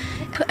up.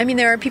 I mean,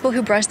 there are people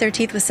who brush their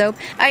teeth with soap.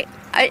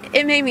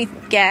 It made me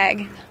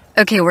gag.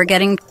 Okay, we're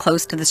getting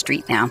close to the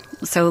street now.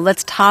 So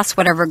let's toss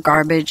whatever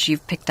garbage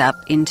you've picked up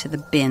into the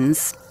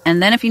bins.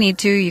 And then if you need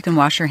to, you can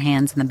wash your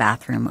hands in the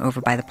bathroom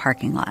over by the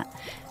parking lot.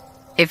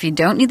 If you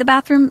don't need the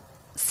bathroom,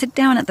 sit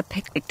down at the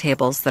picnic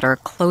tables that are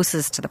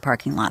closest to the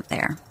parking lot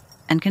there.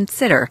 And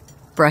consider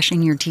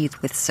brushing your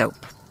teeth with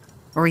soap.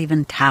 Or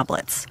even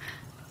tablets.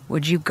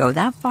 Would you go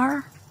that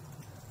far?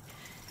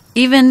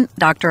 Even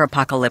Dr.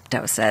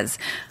 Apocalypto says,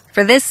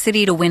 for this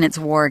city to win its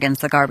war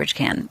against the garbage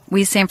can,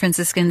 we San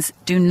Franciscans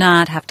do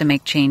not have to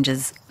make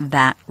changes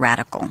that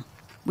radical.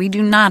 We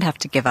do not have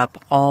to give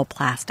up all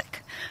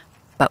plastic.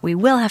 But we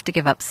will have to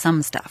give up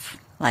some stuff,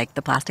 like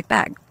the plastic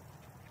bag.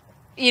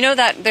 You know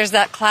that there's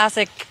that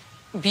classic,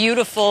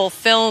 beautiful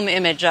film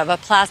image of a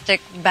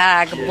plastic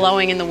bag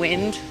blowing in the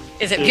wind?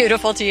 Is it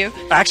beautiful to you?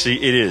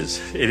 Actually, it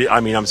is.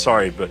 I'm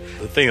sorry, but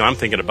the thing I'm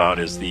thinking about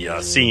is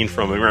the scene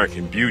from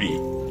American Beauty.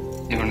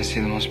 You want to see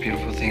the most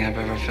beautiful thing I've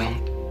ever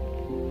filmed?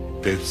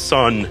 The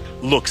son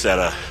looks at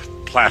a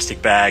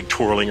plastic bag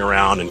twirling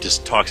around and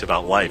just talks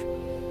about life.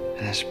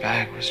 And this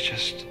bag was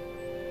just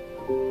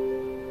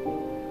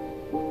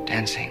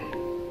dancing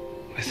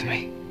with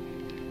me.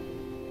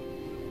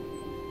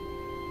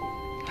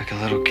 Like a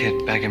little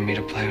kid begging me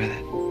to play with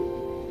it.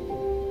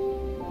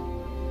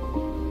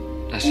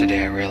 That's the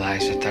day I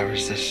realized that there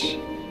was this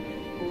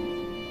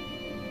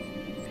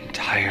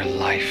entire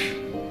life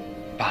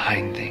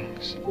behind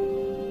things.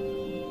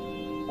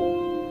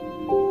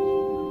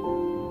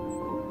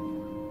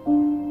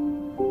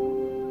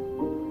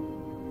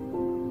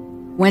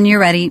 When you're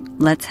ready,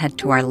 let's head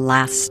to our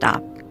last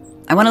stop.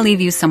 I want to leave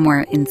you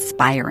somewhere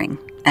inspiring,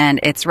 and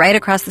it's right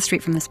across the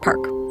street from this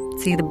park.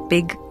 See the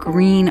big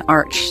green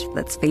arch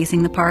that's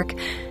facing the park?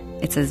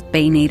 It says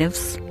Bay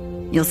Natives.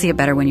 You'll see it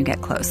better when you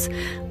get close.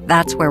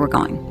 That's where we're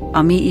going.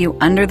 I'll meet you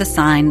under the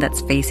sign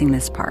that's facing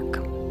this park.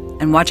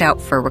 And watch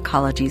out for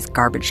Recology's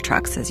garbage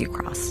trucks as you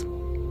cross.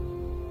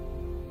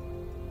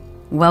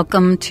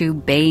 Welcome to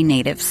Bay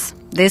Natives.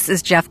 This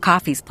is Jeff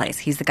Coffey's place.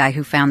 He's the guy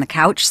who found the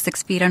couch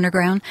 6 feet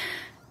underground.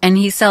 And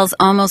he sells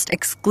almost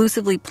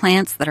exclusively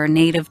plants that are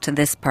native to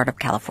this part of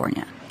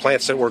California.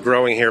 Plants that were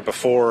growing here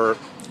before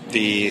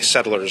the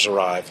settlers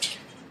arrived.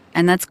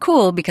 And that's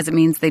cool because it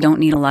means they don't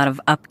need a lot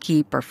of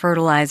upkeep or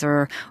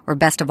fertilizer or,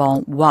 best of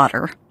all,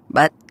 water.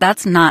 But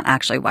that's not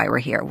actually why we're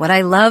here. What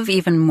I love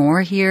even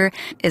more here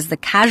is the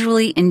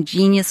casually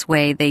ingenious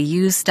way they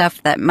use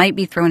stuff that might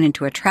be thrown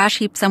into a trash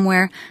heap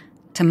somewhere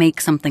to make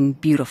something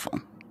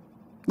beautiful.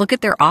 Look at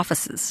their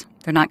offices.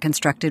 They're not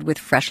constructed with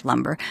fresh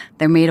lumber.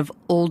 They're made of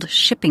old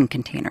shipping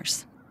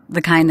containers,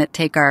 the kind that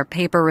take our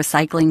paper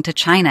recycling to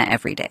China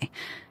every day.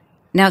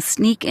 Now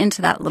sneak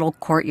into that little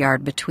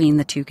courtyard between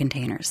the two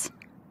containers.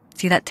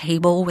 See that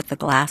table with the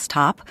glass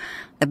top?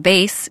 The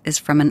base is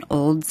from an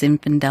old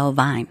Zinfandel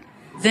vine.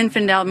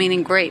 Zinfandel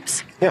meaning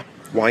grapes. Yeah,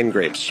 wine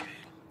grapes.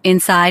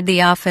 Inside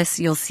the office,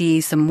 you'll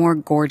see some more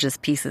gorgeous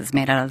pieces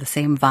made out of the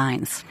same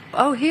vines.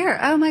 Oh, here.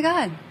 Oh, my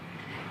God.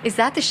 Is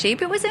that the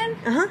shape it was in?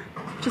 Uh-huh.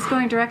 Just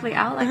going directly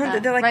out like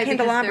that? They're like right,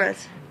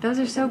 candelabras. Those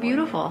are so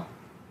beautiful.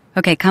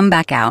 Okay, come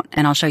back out,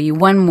 and I'll show you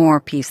one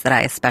more piece that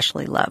I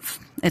especially love.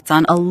 It's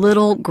on a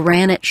little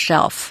granite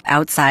shelf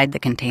outside the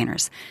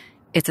containers.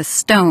 It's a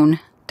stone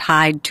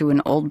tied to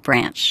an old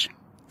branch.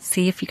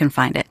 See if you can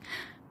find it.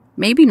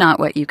 Maybe not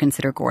what you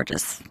consider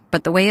gorgeous,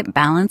 but the way it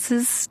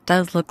balances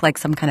does look like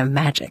some kind of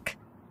magic.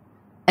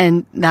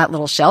 And that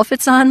little shelf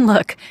it's on,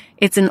 look,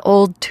 it's an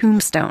old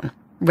tombstone,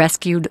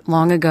 rescued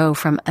long ago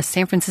from a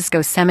San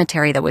Francisco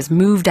cemetery that was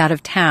moved out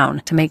of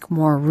town to make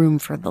more room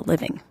for the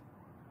living.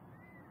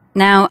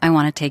 Now I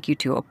want to take you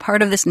to a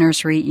part of this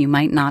nursery you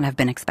might not have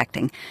been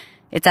expecting.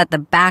 It's at the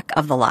back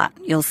of the lot.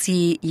 You'll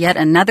see yet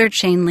another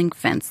chain link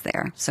fence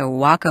there, so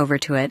walk over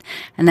to it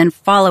and then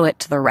follow it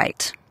to the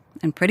right.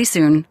 And pretty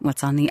soon,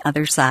 what's on the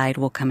other side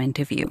will come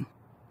into view.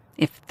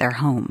 If they're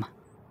home.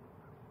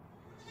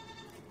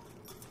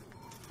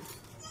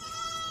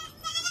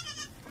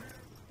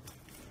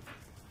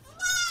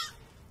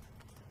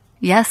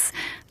 Yes,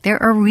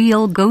 there are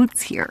real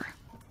goats here.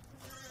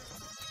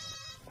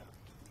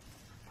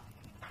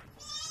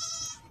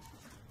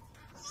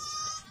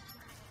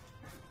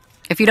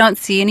 If you don't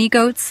see any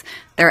goats,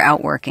 they're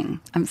out working.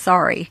 I'm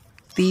sorry.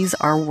 These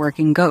are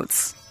working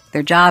goats.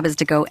 Their job is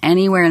to go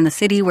anywhere in the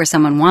city where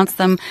someone wants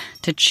them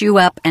to chew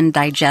up and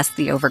digest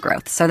the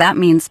overgrowth. So that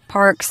means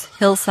parks,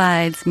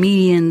 hillsides,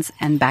 medians,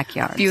 and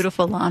backyards.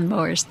 Beautiful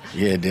lawnmowers.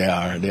 Yeah, they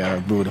are. They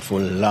are beautiful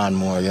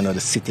lawnmower, the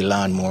city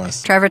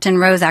lawnmowers. Treverton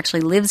Rose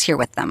actually lives here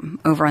with them,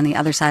 over on the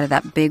other side of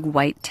that big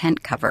white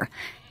tent cover.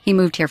 He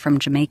moved here from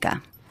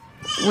Jamaica.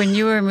 When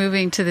you were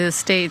moving to the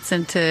States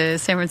and to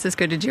San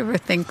Francisco, did you ever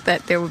think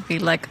that there would be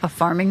like a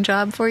farming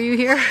job for you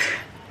here?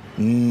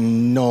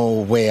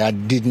 No way. I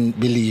didn't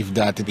believe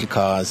that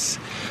because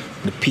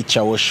the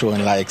picture was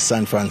showing like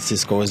San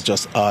Francisco was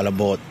just all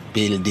about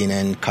building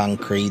and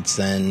concretes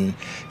and,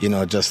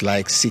 just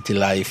like city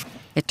life.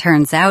 It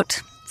turns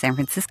out San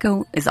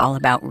Francisco is all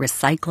about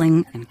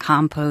recycling and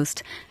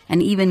compost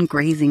and even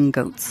grazing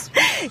goats.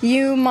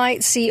 You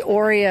might see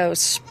Oreo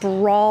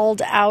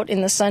sprawled out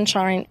in the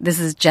sunshine. This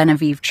is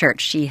Genevieve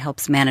Church. She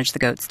helps manage the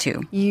goats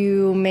too.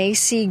 You may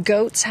see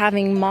goats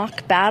having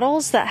mock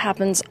battles. That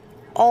happens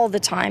all the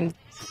time.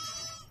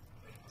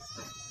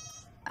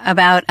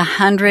 About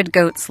 100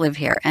 goats live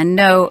here. And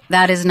no,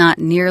 that is not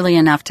nearly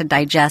enough to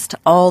digest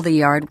all the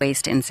yard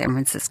waste in San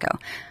Francisco.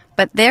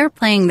 But they're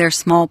playing their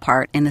small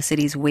part in the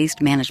city's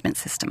waste management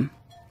system.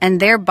 And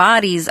their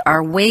bodies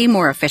are way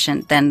more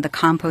efficient than the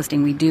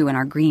composting we do in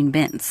our green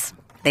bins.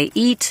 They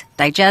eat,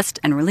 digest,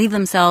 and relieve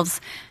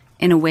themselves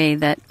in a way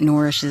that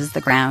nourishes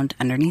the ground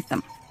underneath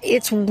them.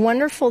 It's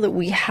wonderful that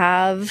we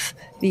have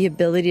the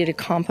ability to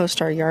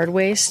compost our yard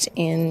waste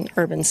in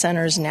urban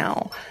centers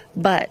now.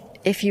 But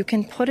if you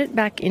can put it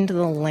back into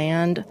the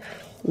land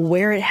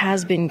where it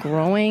has been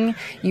growing,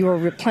 you are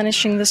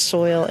replenishing the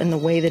soil in the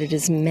way that it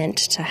is meant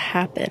to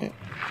happen.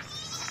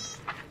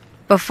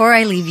 Before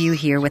I leave you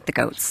here with the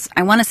goats,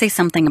 I want to say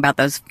something about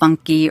those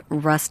funky,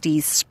 rusty,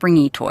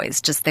 springy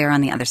toys just there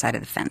on the other side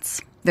of the fence.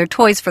 They're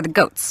toys for the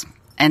goats,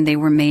 and they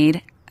were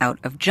made out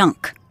of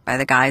junk by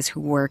the guys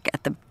who work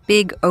at the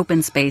big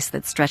open space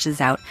that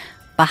stretches out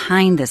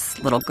behind this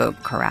little goat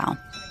corral.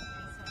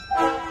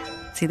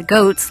 See, the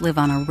goats live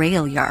on a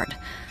rail yard.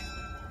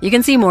 You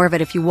can see more of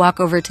it if you walk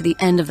over to the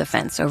end of the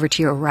fence, over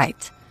to your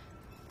right.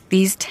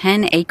 These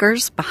 10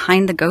 acres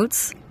behind the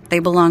goats, they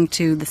belong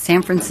to the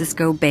San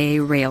Francisco Bay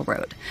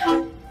Railroad.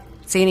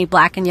 See any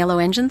black and yellow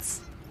engines?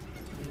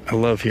 I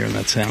love hearing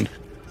that sound.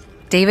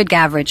 David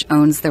Gavridge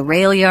owns the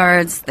rail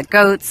yards, the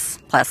goats,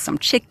 plus some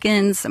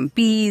chickens, some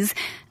bees,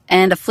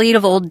 and a fleet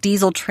of old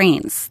diesel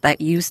trains that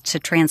used to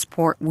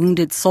transport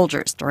wounded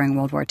soldiers during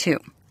World War II.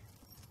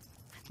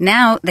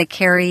 Now they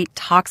carry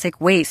toxic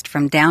waste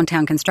from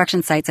downtown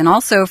construction sites and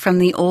also from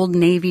the old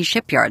Navy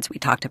shipyards we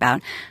talked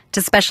about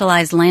to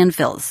specialized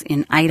landfills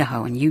in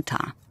Idaho and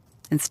Utah.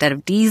 Instead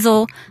of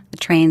diesel, the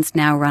trains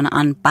now run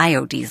on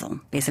biodiesel,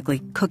 basically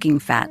cooking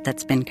fat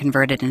that's been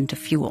converted into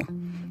fuel.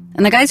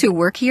 And the guys who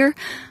work here,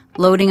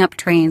 loading up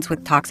trains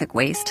with toxic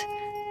waste,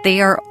 they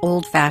are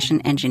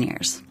old-fashioned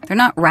engineers. They're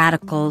not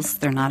radicals,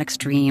 they're not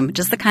extreme,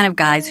 just the kind of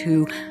guys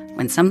who,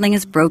 when something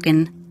is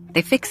broken,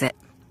 they fix it.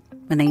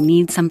 When they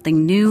need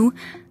something new,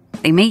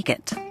 they make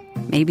it.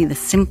 Maybe the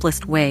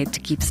simplest way to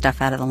keep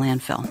stuff out of the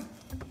landfill.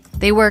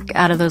 They work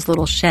out of those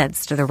little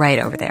sheds to the right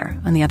over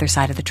there, on the other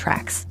side of the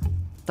tracks.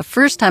 The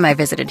first time I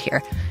visited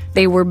here,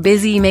 they were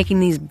busy making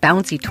these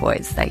bouncy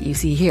toys that you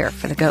see here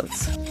for the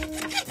goats.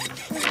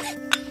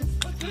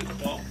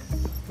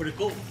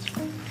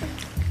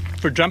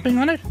 For jumping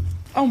on it?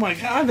 Oh my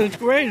God, that's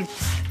great.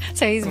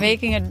 So he's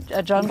making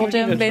a jungle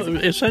gym,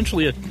 basically?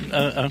 Essentially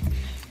a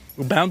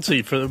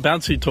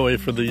bouncy toy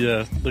for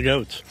the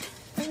goats.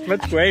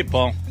 That's great,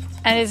 Paul.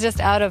 And it's just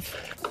out of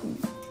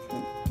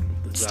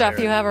stuff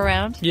you have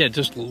around? Yeah,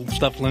 just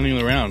stuff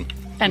laying around.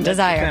 And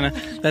desire.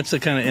 That's the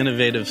kind of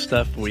innovative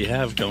stuff we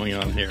have going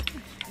on here.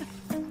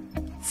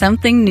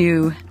 Something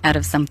new out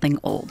of something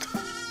old.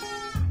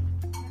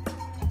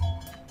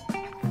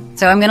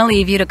 So I'm going to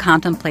leave you to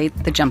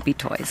contemplate the jumpy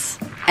toys.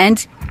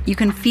 And you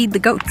can feed the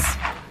goats.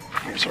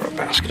 Here's our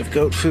basket of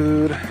goat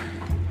food.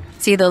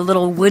 See the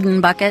little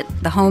wooden bucket,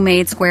 the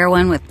homemade square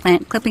one with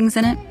plant clippings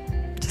in it?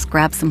 Just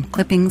grab some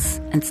clippings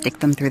and stick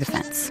them through the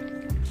fence.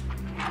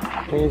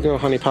 There you go,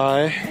 honey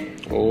pie.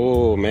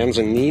 Oh,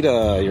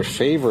 manzanita, your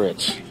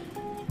favorite.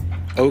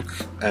 Oak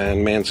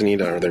and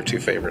manzanita are their two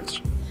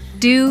favorites.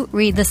 Do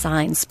read the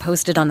signs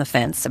posted on the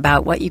fence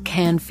about what you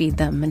can feed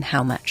them and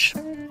how much.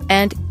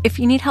 And if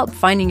you need help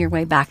finding your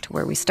way back to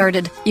where we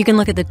started, you can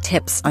look at the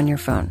tips on your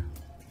phone.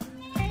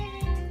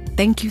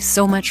 Thank you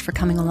so much for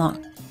coming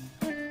along.